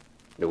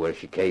 knew where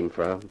she came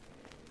from,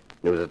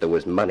 knew that there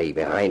was money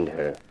behind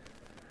her.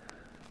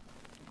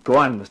 Go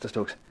on, Mr.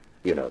 Stokes.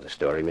 You know the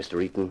story,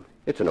 Mr. Eaton.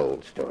 It's an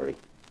old story.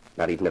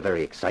 Not even a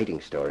very exciting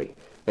story,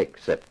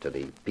 except to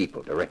the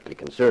people directly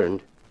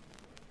concerned.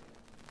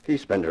 She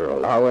spent her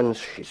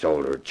allowance, she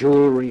sold her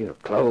jewelry, her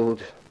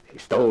clothes, she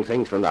stole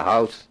things from the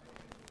house.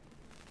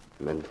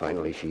 And then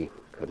finally she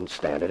couldn't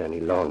stand it any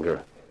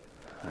longer.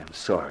 I'm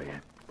sorry.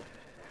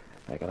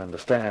 I can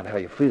understand how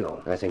you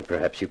feel. I think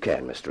perhaps you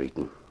can, Mr.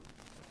 Eaton.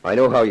 I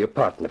know how your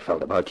partner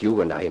felt about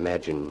you, and I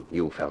imagine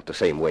you felt the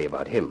same way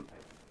about him.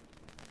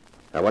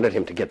 I wanted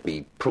him to get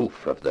me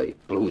proof of the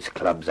Blues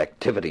Club's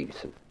activities,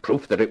 and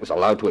proof that it was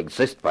allowed to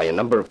exist by a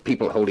number of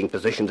people holding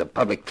positions of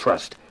public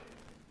trust.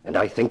 And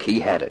I think he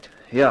had it.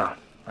 Yeah,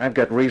 I've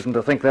got reason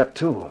to think that,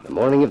 too. The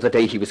morning of the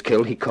day he was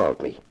killed, he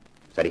called me.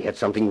 Said he had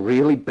something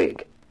really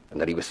big,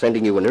 and that he was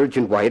sending you an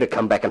urgent wire to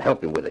come back and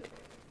help him with it.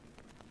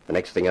 The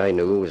next thing I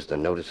knew was the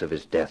notice of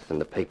his death in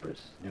the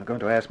papers. You're going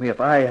to ask me if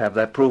I have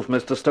that proof,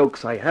 Mr.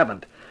 Stokes. I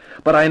haven't.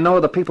 But I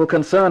know the people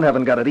concerned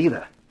haven't got it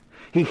either.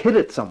 He hid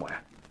it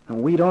somewhere,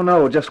 and we don't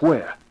know just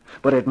where.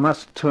 But it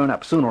must turn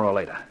up sooner or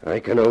later. I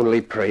can only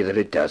pray that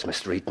it does,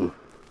 Mr. Eaton.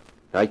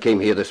 I came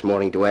here this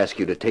morning to ask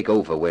you to take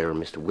over where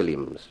Mr.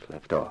 Williams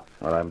left off.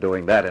 Well, I'm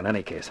doing that in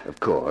any case. Of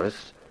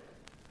course.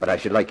 But I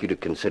should like you to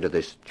consider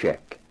this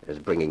check as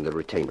bringing the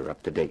retainer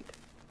up to date.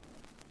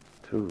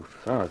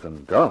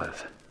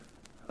 $2,000?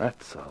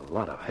 That's a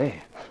lot of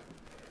hay.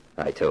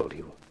 I told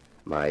you.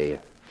 My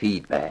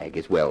feed bag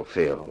is well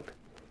filled.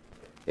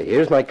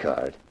 Here's my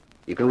card.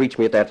 You can reach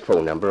me at that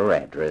phone number or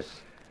address.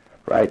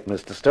 Right,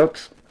 Mr.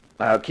 Stokes.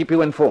 I'll keep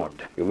you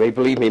informed. You may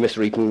believe me,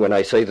 Mr. Eaton, when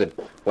I say that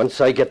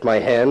once I get my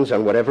hands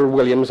on whatever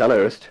Williams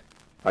unearthed,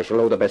 I shall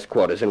know the best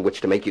quarters in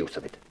which to make use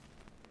of it.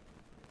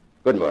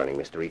 Good morning,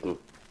 Mr. Eaton,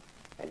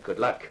 and good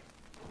luck.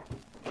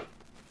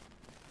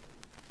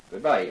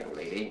 Goodbye, young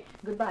lady.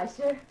 Goodbye,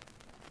 sir.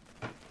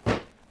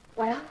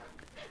 Well,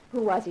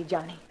 who was he,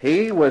 Johnny?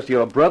 He was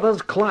your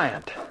brother's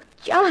client.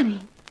 Johnny?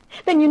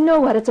 Then you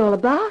know what it's all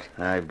about?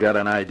 I've got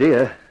an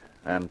idea,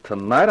 and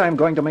tonight I'm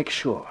going to make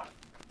sure.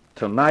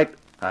 Tonight,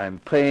 I'm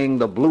paying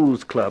the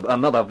Blues Club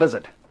another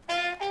visit.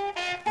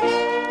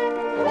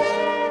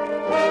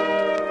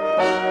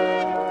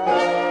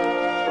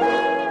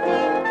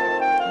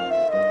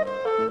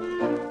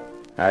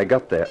 I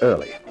got there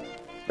early.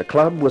 The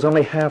club was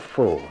only half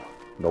full.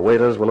 The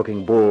waiters were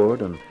looking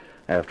bored, and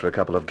after a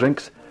couple of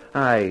drinks,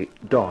 I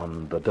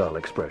donned the dull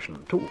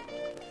expression, too.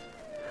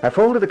 I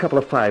folded a couple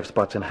of 5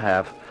 spots in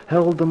half,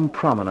 held them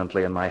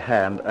prominently in my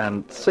hand,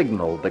 and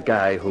signaled the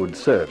guy who'd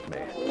served me.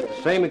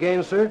 Same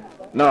again, sir?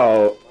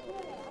 No.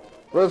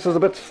 This is a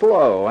bit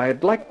slow.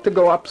 I'd like to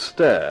go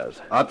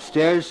upstairs.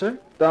 Upstairs, sir?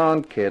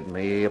 Don't kid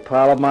me. A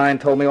pal of mine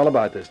told me all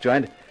about this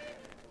joint.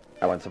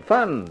 I want some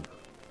fun.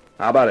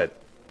 How about it?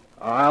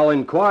 I'll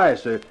inquire,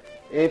 sir.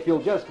 If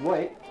you'll just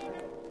wait.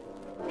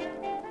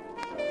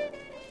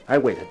 I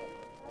waited,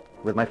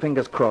 with my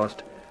fingers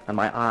crossed and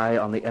my eye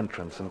on the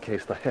entrance in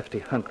case the hefty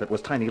hunk that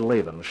was Tiny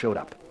Laban showed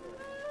up.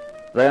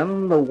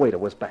 Then the waiter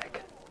was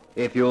back.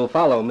 If you'll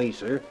follow me,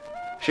 sir.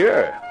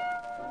 Sure.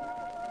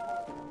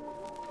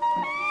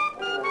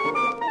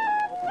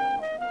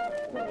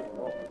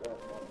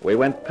 We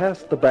went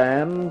past the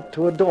band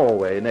to a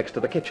doorway next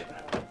to the kitchen.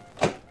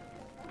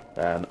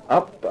 And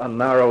up a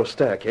narrow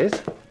staircase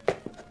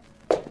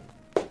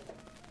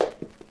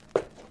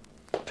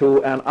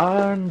to an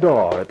iron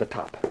door at the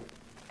top.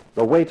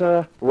 The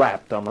waiter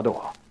rapped on the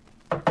door.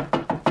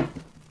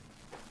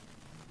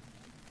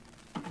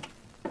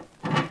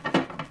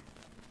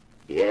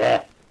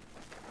 Yeah?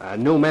 A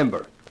new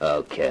member.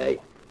 Okay.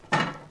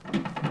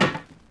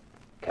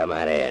 Come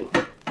on in.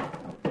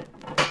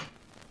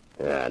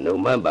 New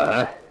member,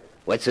 huh?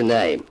 What's the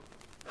name?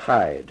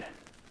 Hyde.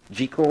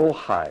 Jekyll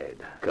Hyde.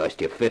 Cost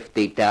you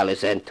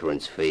 $50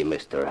 entrance fee,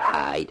 Mr.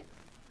 Hyde.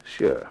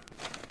 Sure.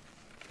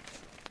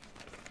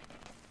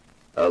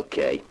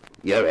 Okay,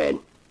 you're in.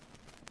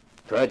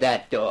 Through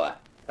that door.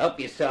 Help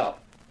yourself.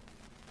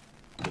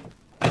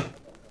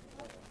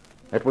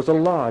 It was a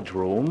large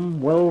room,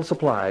 well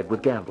supplied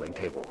with gambling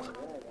tables.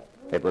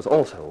 It was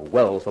also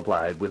well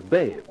supplied with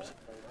babes.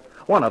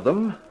 One of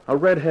them, a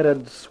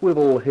red-headed,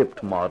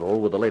 swivel-hipped model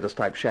with the latest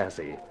type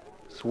chassis,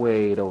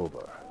 swayed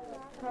over.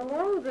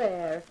 Hello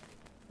there.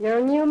 You're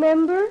a new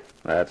member?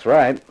 That's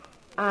right.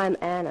 I'm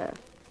Anna.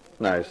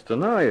 Nice to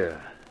know you.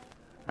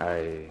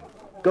 I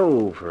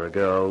go for a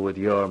girl with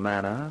your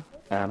manner,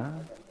 Anna.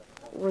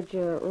 Would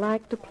you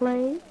like to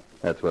play?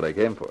 That's what I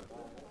came for.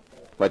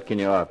 What can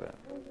you offer?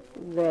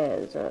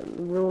 There's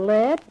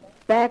roulette,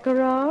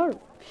 baccarat,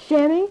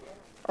 sherry,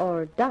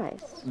 or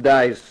dice.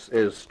 Dice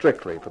is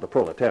strictly for the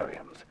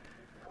proletarians.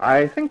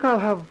 I think I'll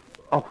have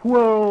a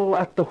whirl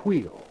at the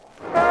wheel.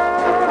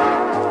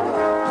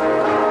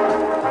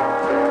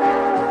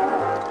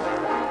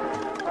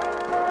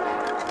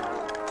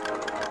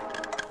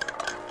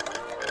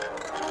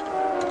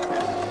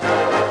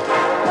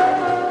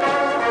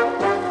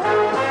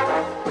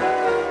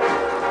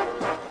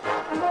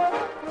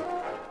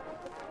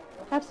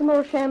 Have some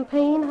more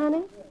champagne,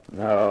 honey?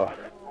 No.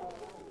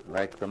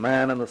 Like the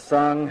man in the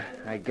song,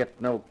 I get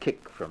no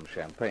kick from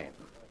champagne.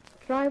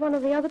 Try one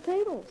of the other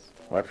tables.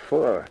 What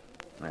for?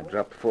 I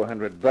dropped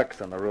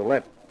 $400 on the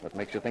roulette. What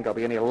makes you think I'll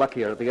be any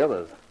luckier at the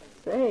others?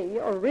 Say,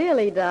 you're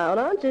really down,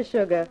 aren't you,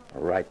 Sugar?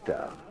 Right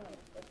down.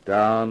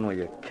 Down where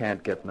you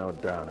can't get no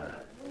downer.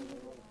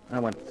 I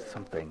want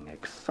something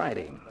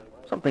exciting,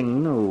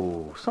 something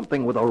new,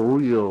 something with a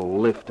real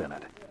lift in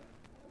it.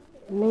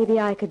 Maybe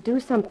I could do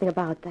something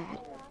about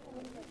that.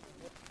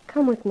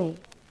 Come with me.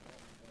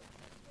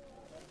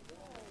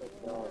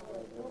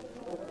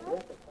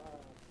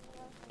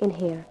 In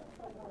here.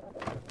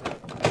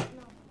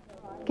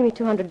 Give me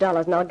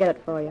 $200 and I'll get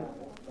it for you.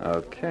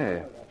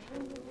 Okay.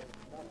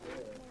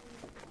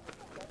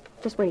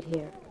 Just wait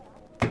here.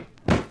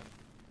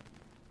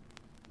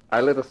 I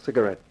lit a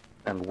cigarette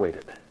and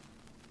waited.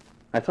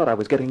 I thought I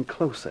was getting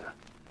closer.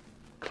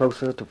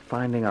 Closer to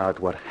finding out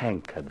what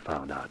Hank had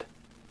found out.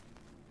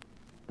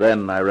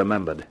 Then I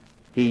remembered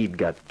he'd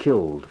got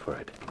killed for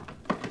it.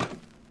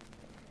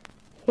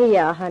 Here you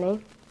are,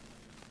 honey.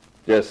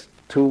 Just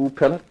 2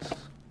 pellets?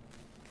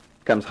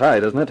 Comes high,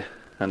 doesn't it?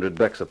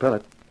 $100 a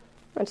pellet.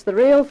 That's the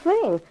real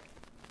thing.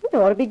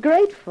 You ought to be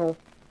grateful.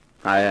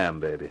 I am,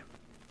 baby.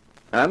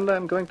 And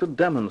I'm going to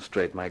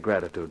demonstrate my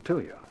gratitude to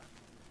you.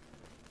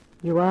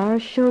 You are,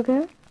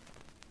 Sugar?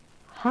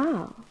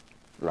 How?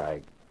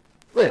 Like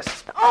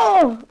this.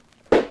 Oh!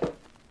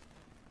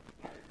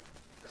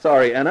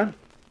 Sorry, Anna,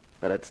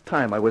 but it's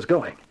time I was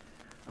going.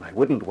 And I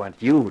wouldn't want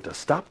you to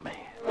stop me.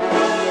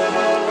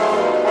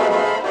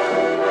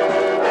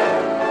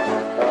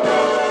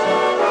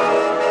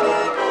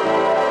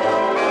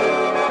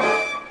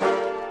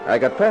 I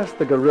got past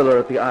the gorilla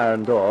at the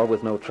iron door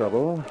with no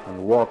trouble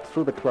and walked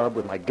through the club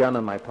with my gun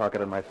in my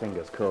pocket and my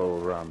fingers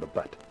curled around the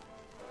butt.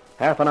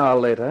 Half an hour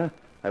later,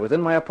 I was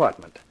in my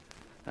apartment,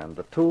 and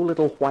the 2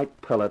 little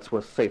white pellets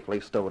were safely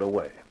stowed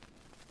away.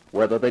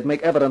 Whether they'd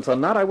make evidence or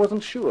not, I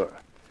wasn't sure.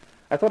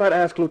 I thought I'd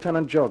ask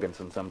Lieutenant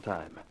Jorgensen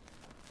sometime.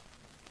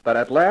 But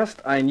at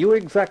last, I knew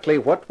exactly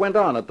what went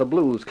on at the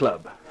Blues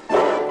Club.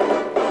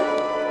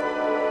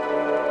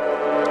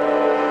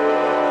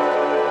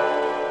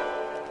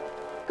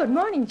 Good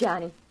morning,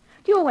 Johnny.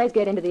 Do you always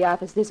get into the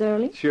office this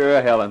early?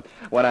 Sure, Helen,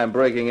 when I'm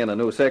breaking in a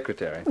new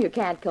secretary. You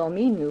can't call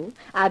me new.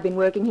 I've been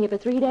working here for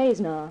 3 days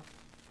now.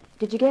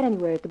 Did you get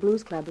anywhere at the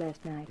Blues Club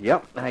last night?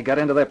 Yep, I got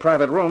into their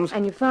private rooms.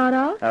 And you found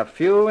out? A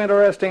few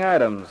interesting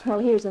items. Well,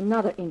 here's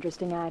another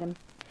interesting item.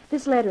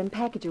 This letter and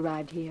package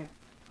arrived here.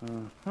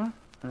 Uh-huh.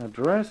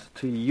 Addressed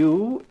to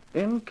you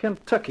in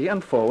Kentucky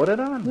and forwarded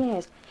on.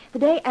 Yes. The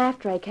day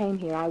after I came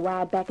here, I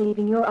wired back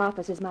leaving your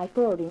office as my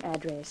forwarding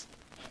address.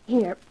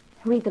 Here,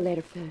 read the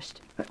letter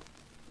first.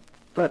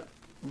 But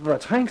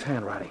that's Hank's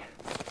handwriting.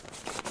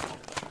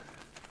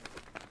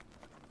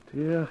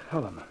 Dear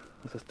Helen,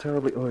 this is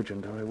terribly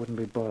urgent, or I wouldn't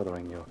be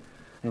bothering you.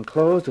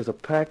 Enclosed is a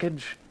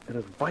package. It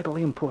is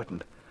vitally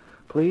important.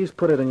 Please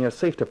put it in your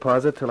safe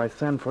deposit till I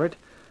send for it.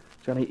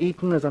 Johnny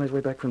Eaton is on his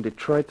way back from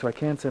Detroit, so I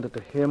can't send it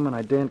to him, and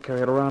I daren't carry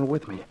it around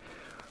with me.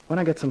 When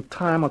I get some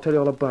time, I'll tell you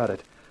all about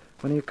it.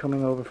 When are you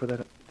coming over for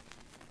that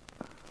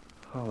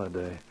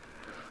holiday?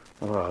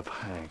 Rob,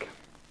 Hank.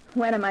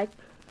 When am I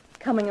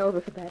coming over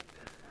for that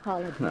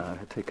holiday? No,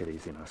 take it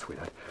easy now,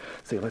 sweetheart.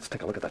 See, let's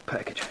take a look at that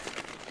package.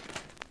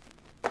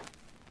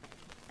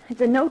 It's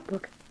a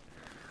notebook.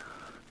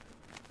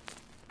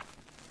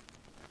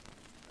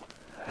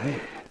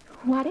 Hey.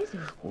 What is it?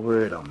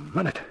 Wait a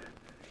minute.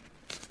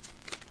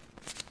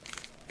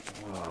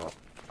 Well,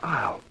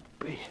 I'll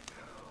be...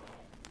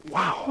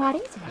 Wow. What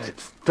is it?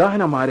 It's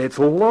dynamite. It's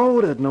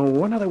loaded. No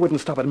wonder they wouldn't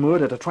stop at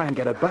murder to try and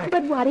get it back.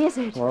 But what is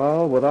it?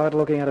 Well, without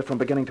looking at it from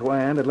beginning to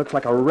end, it looks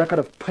like a record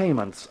of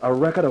payments, a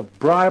record of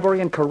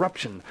bribery and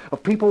corruption,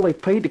 of people they've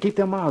paid to keep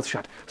their mouths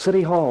shut.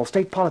 City Hall,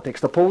 state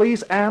politics, the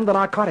police, and the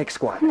narcotics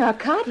squad.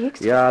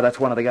 Narcotics? Yeah, that's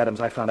one of the items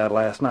I found out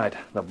last night.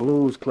 The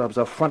Blues Club's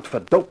a front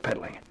for dope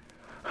peddling.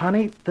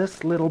 Honey,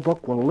 this little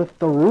book will lift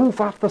the roof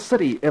off the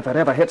city if it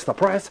ever hits the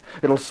press.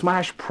 It'll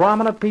smash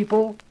prominent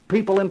people,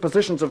 people in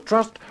positions of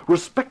trust,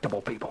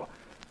 respectable people.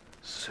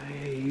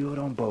 Say, you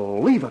don't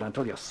believe it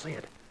until you see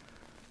it.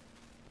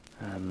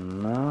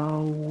 And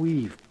now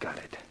we've got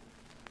it.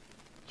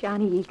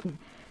 Johnny Eaton,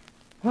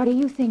 what are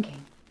you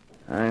thinking?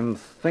 I'm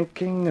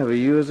thinking of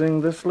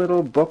using this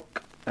little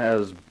book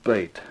as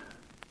bait.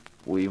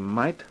 We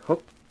might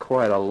hook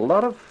quite a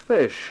lot of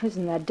fish.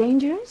 Isn't that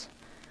dangerous?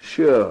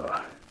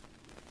 Sure.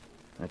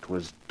 It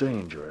was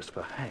dangerous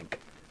for Hank.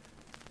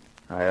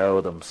 I owe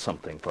them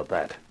something for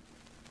that.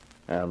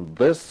 And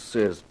this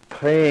is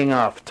paying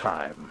off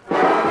time.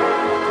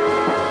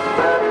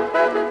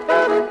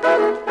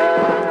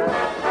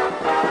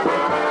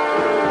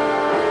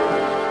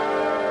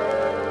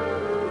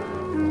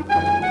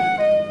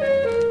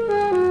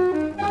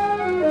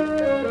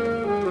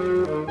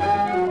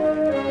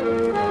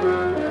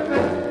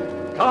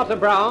 Carter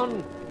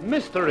Brown,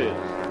 Mysteries.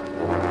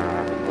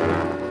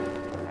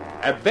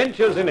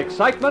 Adventures in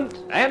excitement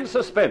and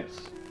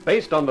suspense,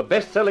 based on the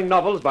best-selling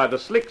novels by the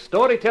slick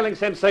storytelling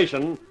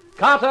sensation,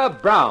 Carter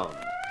Brown.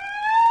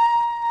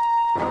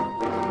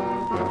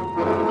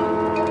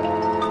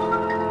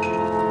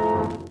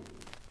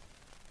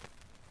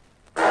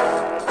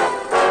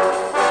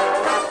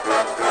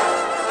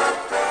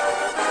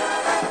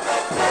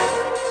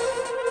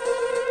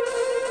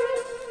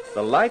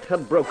 The light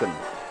had broken.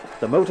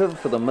 The motive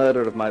for the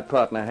murder of my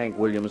partner, Hank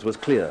Williams, was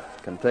clear,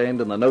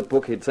 contained in the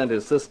notebook he'd sent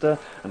his sister,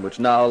 and which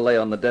now lay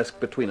on the desk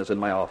between us in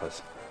my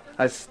office.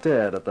 I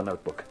stared at the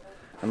notebook,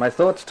 and my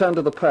thoughts turned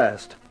to the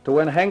past, to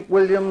when Hank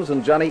Williams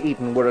and Johnny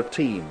Eaton were a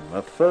team,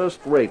 a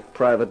first-rate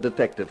private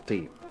detective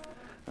team.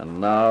 And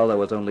now there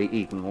was only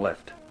Eaton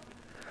left.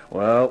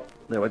 Well,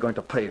 they were going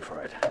to pay for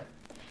it.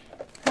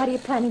 What are you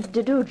planning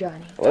to do,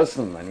 Johnny?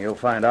 Listen, and you'll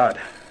find out.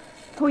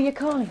 Who are you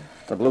calling?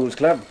 The Blues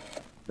Club.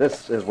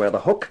 This is where the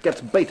hook gets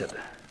baited.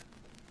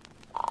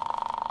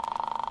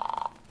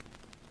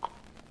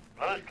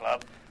 Blues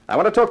Club? I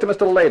want to talk to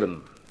Mr.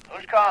 Laban.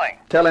 Who's calling?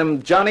 Tell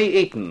him Johnny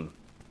Eaton.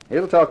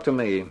 He'll talk to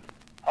me.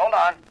 Hold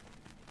on.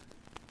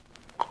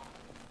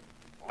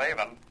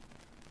 Laban,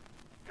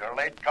 you're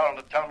late calling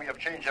to tell me you've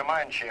changed your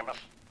mind, Seamus.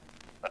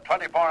 The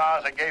 24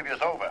 hours I gave you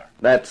is over.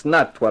 That's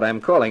not what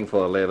I'm calling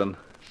for, Laban.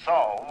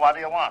 So, what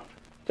do you want?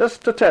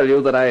 Just to tell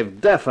you that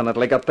I've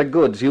definitely got the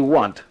goods you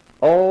want,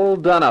 all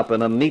done up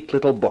in a neat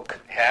little book.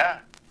 Yeah?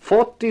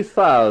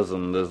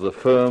 40,000 is the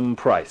firm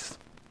price.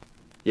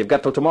 You've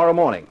got till tomorrow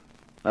morning.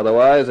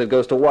 Otherwise, it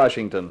goes to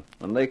Washington,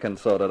 and they can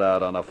sort it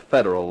out on a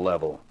federal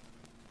level.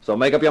 So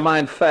make up your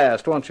mind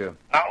fast, won't you?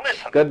 Now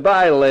listen.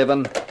 Goodbye,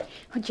 Laban.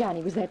 Oh,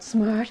 Johnny was that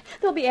smart.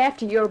 They'll be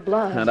after your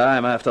blood. And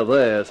I'm after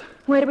theirs.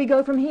 Where do we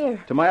go from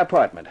here? To my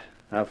apartment.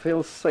 I'll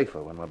feel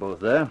safer when we're both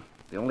there.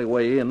 The only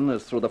way in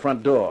is through the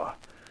front door.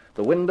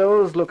 The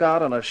windows look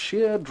out on a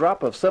sheer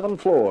drop of 7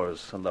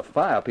 floors, and the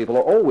fire people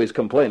are always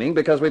complaining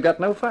because we've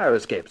got no fire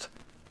escapes.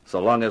 So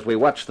long as we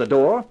watch the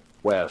door,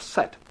 we're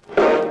set.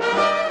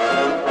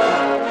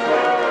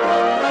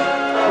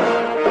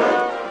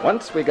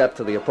 Once we got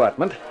to the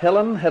apartment,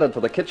 Helen headed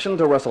for the kitchen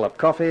to rustle up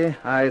coffee.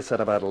 I set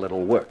about a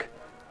little work.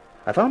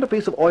 I found a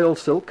piece of oil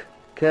silk,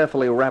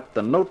 carefully wrapped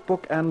the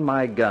notebook and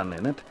my gun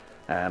in it,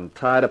 and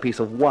tied a piece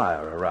of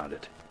wire around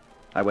it.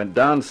 I went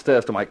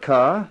downstairs to my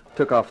car,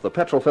 took off the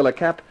petrol filler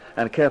cap,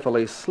 and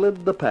carefully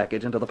slid the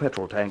package into the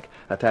petrol tank,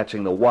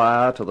 attaching the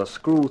wire to the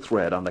screw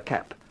thread on the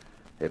cap.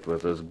 It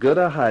was as good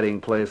a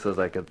hiding place as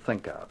I could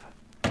think of.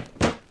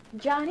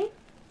 Johnny?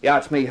 Yeah,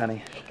 it's me,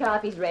 honey.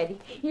 Coffee's ready.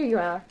 Here you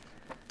are.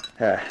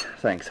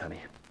 Thanks, honey.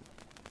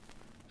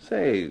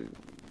 Say,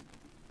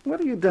 what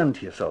have you done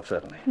to yourself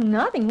suddenly?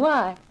 Nothing.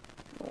 Why?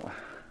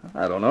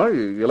 I don't know.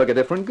 You look a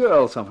different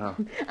girl somehow.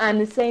 I'm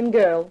the same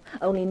girl,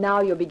 only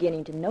now you're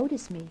beginning to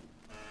notice me.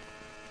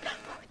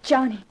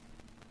 Johnny.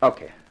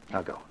 Okay,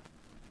 I'll go.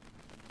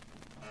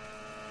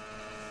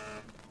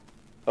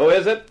 Who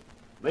is it?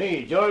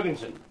 Me,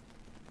 Jorgensen.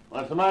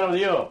 What's the matter with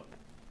you?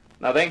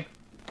 Nothing.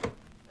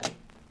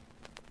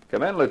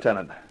 Come in,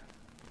 Lieutenant.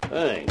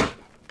 Thanks.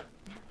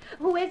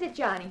 Who is it,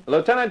 Johnny?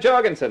 Lieutenant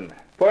Jorgensen.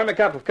 Pour him a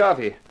cup of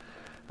coffee.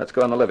 Let's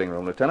go in the living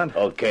room, Lieutenant.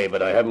 Okay,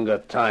 but I haven't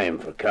got time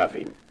for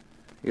coffee.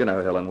 You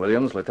know Helen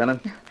Williams,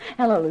 Lieutenant.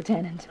 Hello,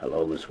 Lieutenant.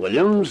 Hello, Miss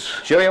Williams.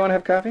 Sure you want to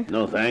have coffee?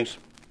 No, thanks.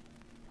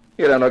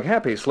 You don't look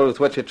happy, Sleuth.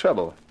 What's your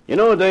trouble? You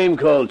know a dame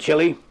called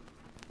Chili?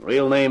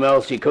 Real name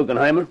Elsie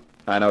Kuchenheimer?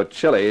 I know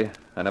Chili.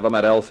 I never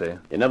met Elsie.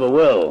 You never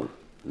will.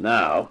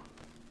 Now.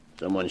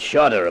 Someone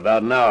shot her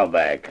about an hour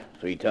back,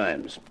 3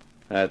 times.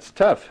 That's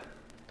tough.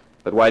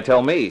 But why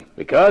tell me?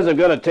 Because I've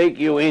got to take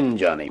you in,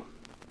 Johnny.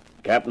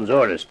 Captain's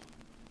orders.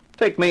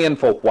 Take me in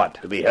for what?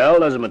 To be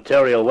held as a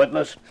material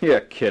witness.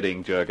 You're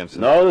kidding,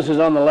 Jorgensen. No, this is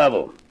on the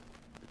level.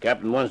 The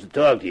captain wants to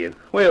talk to you.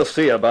 We'll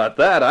see about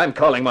that. I'm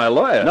calling my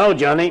lawyer. No,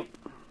 Johnny.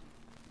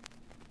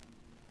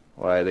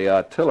 Why, the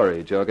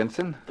artillery,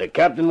 Jorgensen. The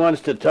captain wants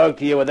to talk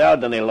to you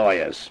without any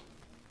lawyers.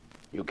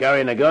 You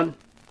carrying a gun?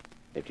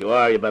 If you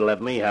are, you better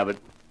let me have it.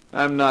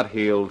 I'm not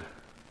healed.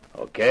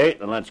 Okay,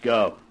 then let's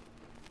go.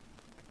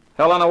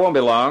 Helen, I won't be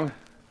long.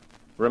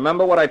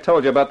 Remember what I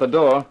told you about the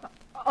door?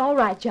 All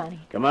right, Johnny.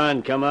 Come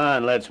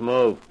on, let's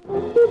move.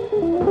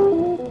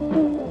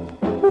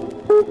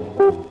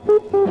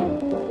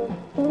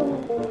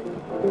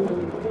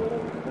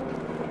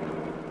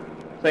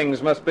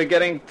 Things must be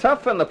getting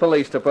tough in the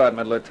police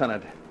department,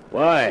 Lieutenant.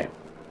 Why?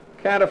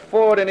 Can't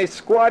afford any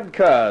squad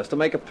cars to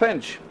make a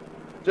pinch.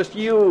 Just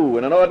you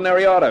in an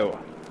ordinary auto.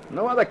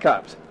 No other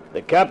cops.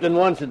 The captain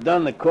wants it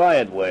done the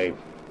quiet way.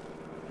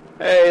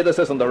 Hey, this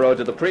isn't the road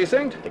to the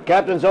precinct. The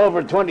captain's over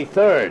at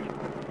 23rd.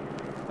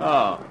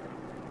 Oh.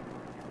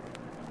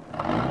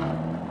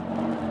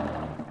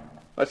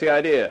 What's the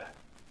idea?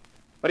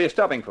 What are you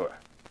stopping for?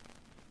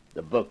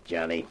 The book,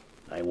 Johnny.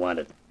 I want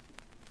it.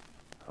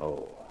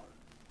 Oh.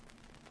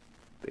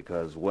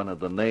 Because one of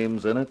the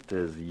names in it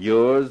is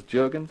yours,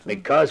 Jorgensen?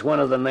 Because one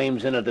of the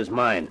names in it is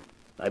mine.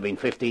 I've been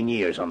 15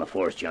 years on the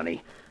force,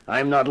 Johnny.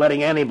 I'm not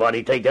letting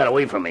anybody take that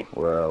away from me.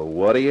 Well,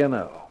 what do you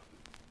know?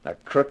 A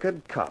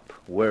crooked cop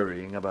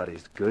worrying about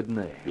his good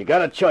name. You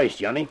got a choice,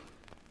 Johnny.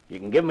 You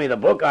can give me the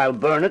book, I'll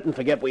burn it and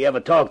forget we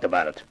ever talked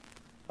about it.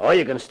 Or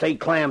you can stay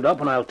clammed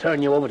up and I'll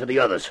turn you over to the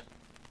others.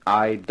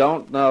 I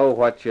don't know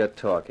what you're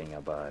talking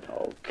about.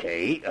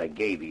 Okay, I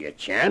gave you a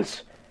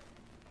chance.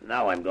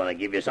 Now I'm going to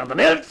give you something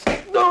else.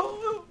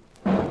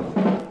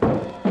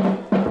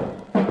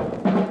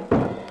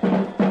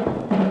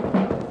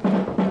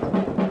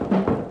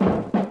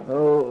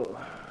 Oh,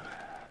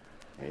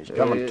 he's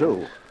coming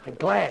too. I'm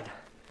glad.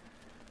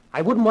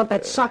 I wouldn't want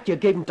that sock you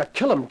gave him to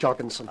kill him,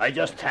 Jorgensen. I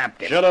just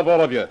tapped him. Shut up,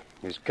 all of you.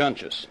 He's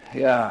conscious.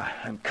 Yeah,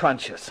 I'm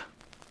conscious.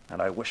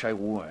 And I wish I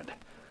weren't.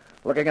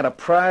 Looking at a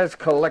prize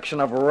collection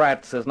of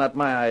rats is not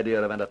my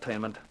idea of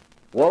entertainment.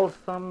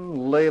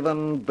 Waltham,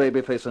 Latham,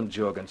 Babyface, and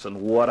Jorgensen.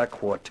 What a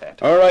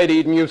quartet. All right,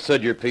 Eden, you've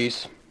said your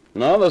piece.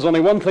 Now, there's only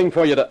one thing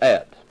for you to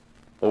add.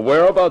 The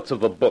whereabouts of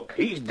the book.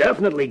 He's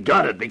definitely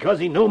got it because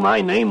he knew my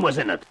name was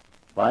in it.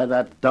 Why,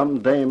 that dumb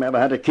dame ever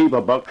had to keep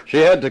a book. She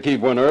had to keep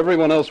one, or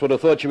everyone else would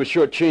have thought she was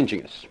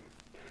shortchanging us.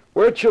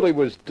 Where Chili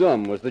was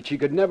dumb was that she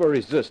could never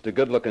resist a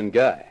good-looking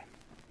guy.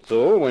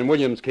 So, when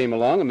Williams came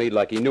along and made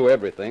like he knew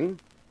everything,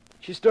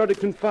 she started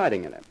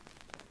confiding in him.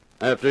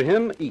 After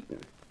him, Eaton.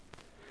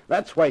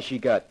 That's why she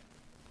got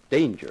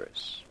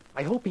dangerous.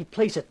 I hope he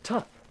plays it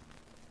tough.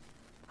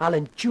 I'll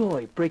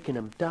enjoy breaking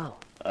him down.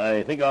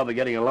 I think I'll be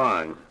getting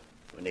along.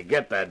 When you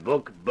get that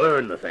book,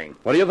 burn the thing.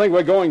 What do you think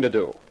we're going to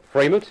do?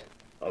 Frame it?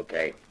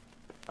 Okay.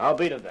 I'll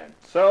beat it then.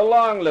 So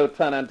long,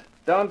 Lieutenant.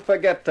 Don't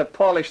forget to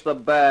polish the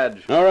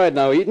badge. All right,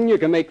 now, Eden, you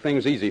can make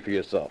things easy for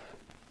yourself.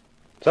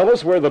 Tell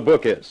us where the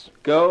book is.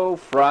 Go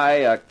fry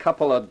a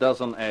couple of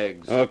dozen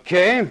eggs.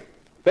 Okay.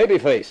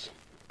 Babyface,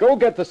 go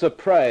get the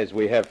surprise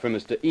we have for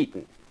Mr.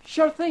 Eaton.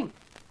 Sure thing.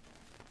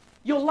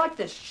 You'll like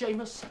this,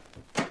 Seamus.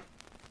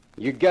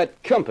 You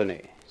got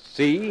company,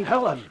 see?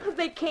 Helen.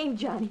 They came,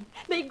 Johnny.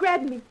 They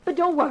grabbed me. But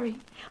don't worry.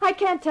 I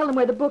can't tell them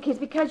where the book is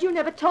because you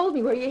never told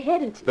me where you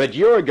hid it. But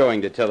you're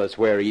going to tell us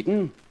where,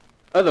 Eaton.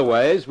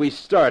 Otherwise, we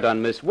start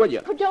on Miss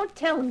Williams. Oh, don't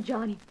tell them,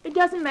 Johnny. It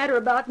doesn't matter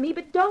about me,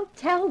 but don't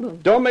tell them.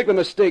 Don't make the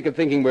mistake of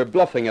thinking we're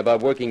bluffing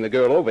about working the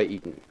girl over,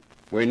 Eaton.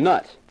 We're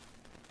not.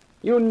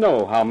 You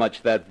know how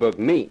much that book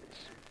means.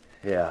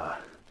 Yeah.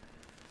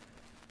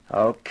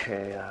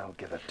 Okay, I'll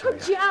give it to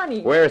you.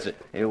 Johnny! Where is it?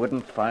 You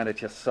wouldn't find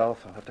it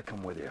yourself. I'll have to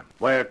come with you.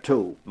 Where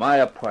to? My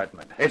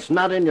apartment. It's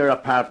not in your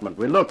apartment.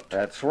 We looked.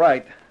 That's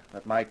right.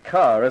 But my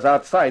car is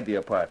outside the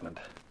apartment.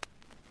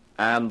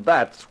 And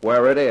that's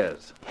where it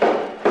is.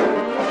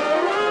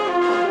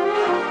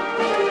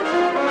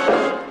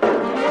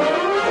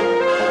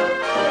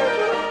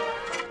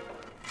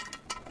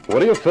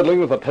 What are you fiddling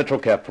with the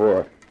petrol cap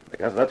for?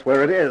 Because that's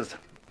where it is.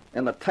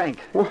 In the tank.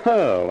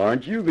 Well,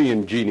 aren't you the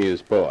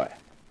ingenious boy?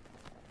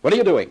 What are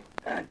you doing?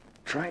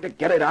 Trying to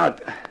get it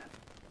out.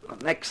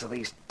 The necks of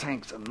these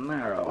tanks are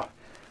narrow.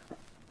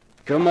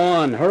 Come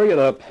on, hurry it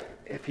up.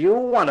 If you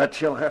want it,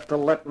 you'll have to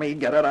let me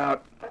get it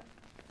out.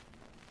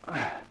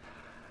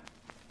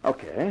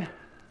 Okay.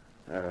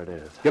 There it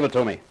is. Give it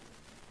to me.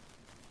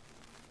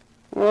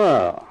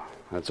 Well,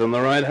 that's in the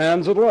right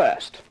hands at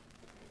last.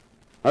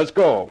 Let's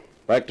go.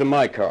 Back to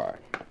my car.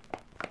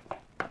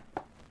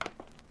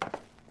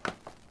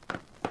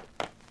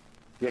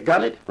 You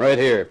got it? Right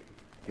here.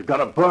 You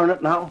gotta burn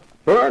it now?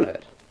 Burn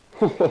it?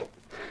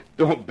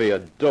 Don't be a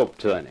dope,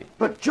 Tiny.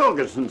 But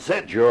Jorgensen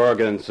said...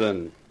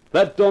 Jorgensen.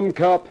 That dumb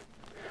cop?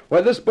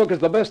 Why, this book is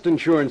the best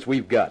insurance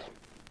we've got.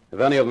 If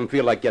any of them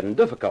feel like getting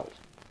difficult,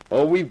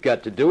 all we've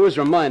got to do is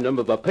remind them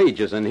of the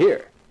pages in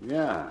here.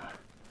 Yeah.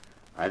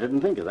 I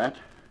didn't think of that.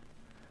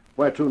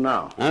 Where to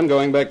now? I'm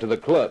going back to the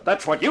club.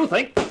 That's what you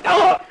think.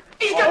 Oh!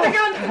 He's got the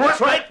gun! That's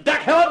right,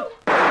 duck him!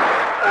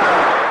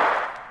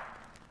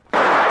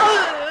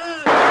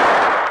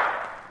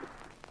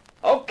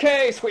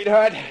 Okay,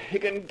 sweetheart. You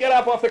can get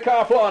up off the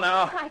car floor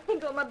now. I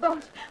think on my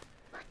bones.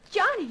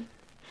 Johnny,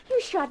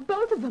 you shot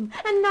both of them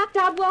and knocked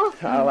out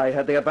Wolf. Well, I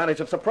had the advantage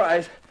of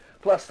surprise.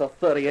 Plus the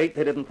 38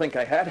 they didn't think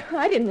I had.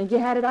 I didn't think you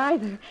had it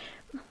either.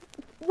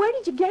 Where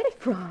did you get it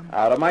from?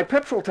 Out of my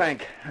petrol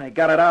tank. I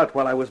got it out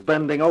while I was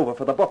bending over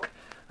for the book.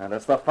 And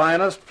it's the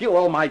finest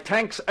fuel my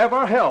tank's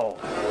ever held.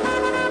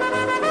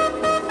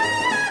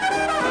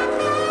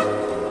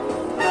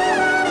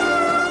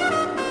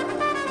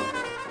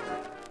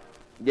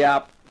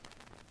 Yeah.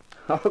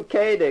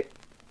 Okay, Dick.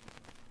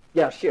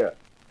 Yeah, sure.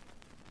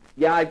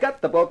 Yeah, I've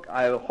got the book.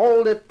 I'll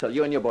hold it till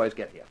you and your boys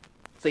get here.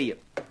 See you.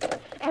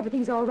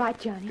 Everything's all right,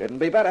 Johnny. Couldn't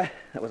be better.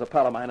 That was a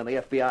pal of mine in the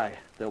FBI.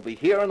 They'll be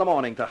here in the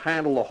morning to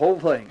handle the whole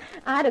thing.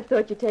 I'd have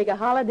thought you'd take a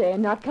holiday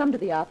and not come to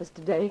the office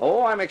today.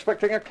 Oh, I'm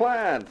expecting a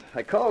client.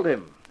 I called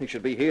him. He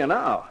should be here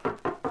now.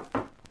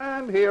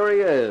 And here he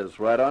is,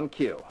 right on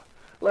cue.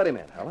 Let him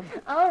in, Helen.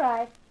 All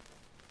right.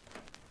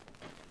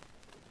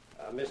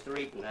 Mr.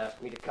 Eaton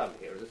asked me to come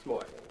here this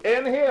morning.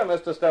 In here,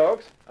 Mr.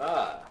 Stokes.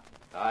 Ah,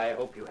 I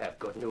hope you have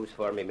good news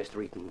for me,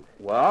 Mr. Eaton.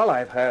 Well,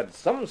 I've had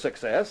some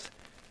success.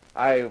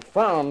 I've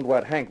found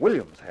what Hank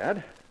Williams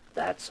had.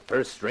 That's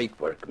first-rate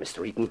work,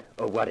 Mr. Eaton.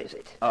 Oh, what is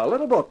it? A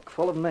little book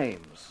full of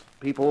names.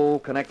 People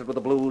connected with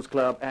the Blues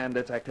Club and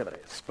its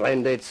activities.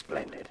 Splendid,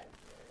 splendid.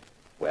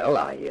 Well,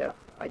 I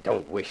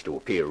don't wish to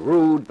appear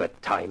rude,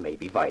 but time may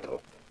be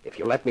vital. If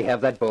you let me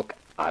have that book,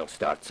 I'll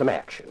start some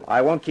action.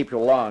 I won't keep you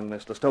long,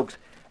 Mr. Stokes.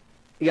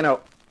 You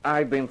know,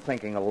 I've been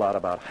thinking a lot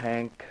about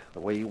Hank, the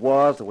way he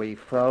was, the way he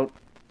felt,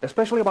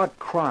 especially about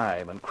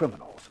crime and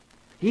criminals.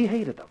 He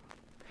hated them.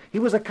 He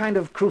was a kind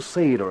of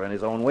crusader in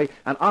his own way,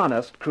 an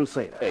honest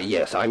crusader.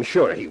 Yes, I'm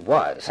sure he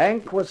was.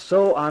 Hank was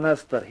so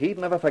honest that he'd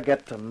never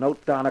forget to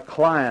note down a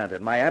client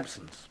in my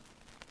absence.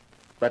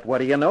 But what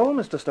do you know,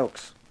 Mr.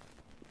 Stokes?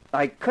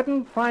 I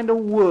couldn't find a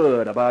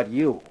word about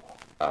you.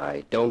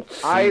 I don't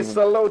see... I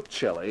salute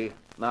Chilly,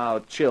 now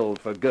chilled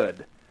for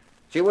good.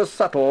 She was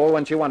subtle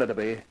when she wanted to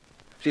be.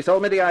 She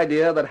sold me the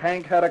idea that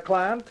Hank had a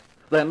client,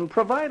 then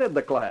provided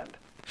the client.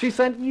 She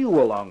sent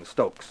you along,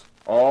 Stokes,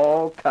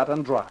 all cut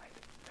and dried.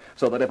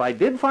 So that if I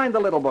did find the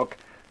little book,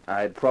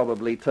 I'd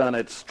probably turn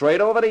it straight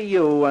over to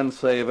you and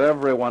save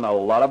everyone a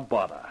lot of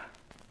bother.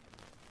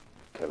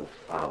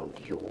 Confound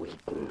you,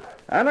 Eaton.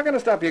 I'm not going to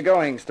stop you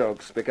going,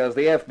 Stokes, because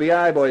the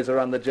FBI boys are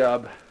on the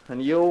job,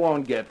 and you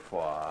won't get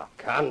far.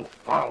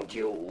 Confound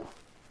you.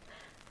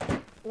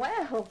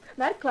 Well,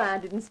 that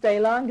client didn't stay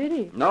long, did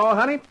he? No,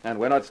 honey, and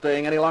we're not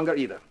staying any longer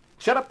either.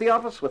 Shut up the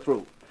office, we're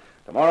through.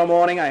 Tomorrow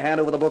morning I hand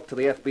over the book to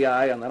the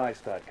FBI, and then I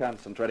start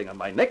concentrating on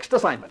my next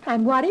assignment.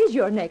 And what is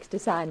your next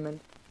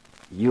assignment?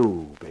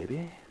 You,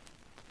 baby.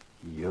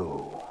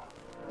 You.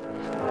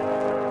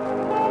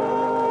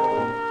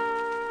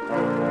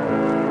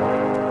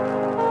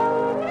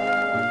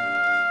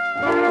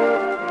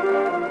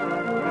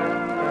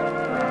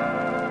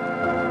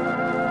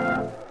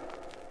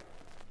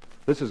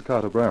 This is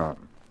Carter Brown.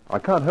 I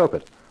can't help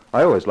it.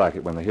 I always like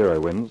it when the hero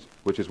wins,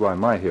 which is why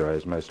my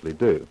heroes mostly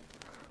do.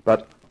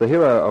 But the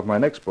hero of my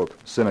next book,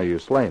 Sinner You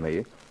Slay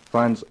Me,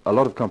 finds a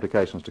lot of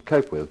complications to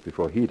cope with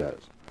before he does.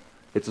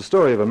 It's a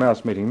story of a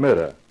mouse meeting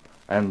murder,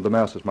 and the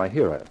mouse is my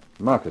hero,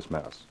 Marcus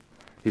Mouse.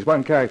 He's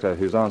one character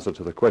whose answer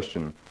to the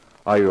question,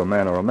 are you a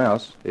man or a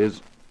mouse,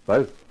 is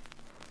both.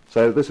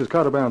 So this is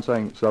Carter Brown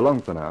saying so long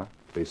for now.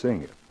 Be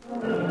seeing you.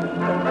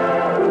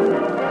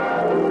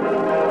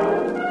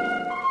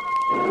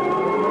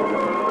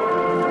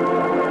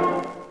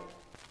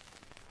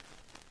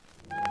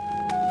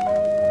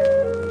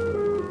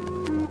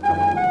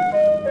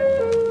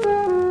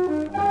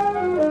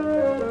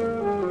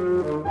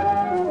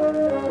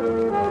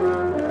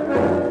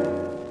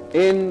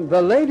 In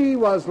The Lady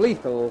Was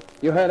Lethal,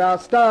 you heard our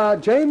star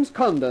James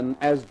Condon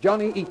as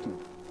Johnny Eaton.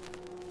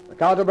 The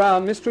Carter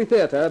Brown Mystery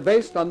Theater,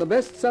 based on the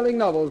best-selling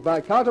novels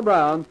by Carter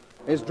Brown,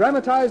 is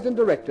dramatized and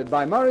directed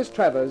by Maurice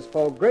Travers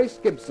for Grace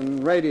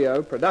Gibson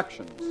Radio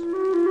Productions.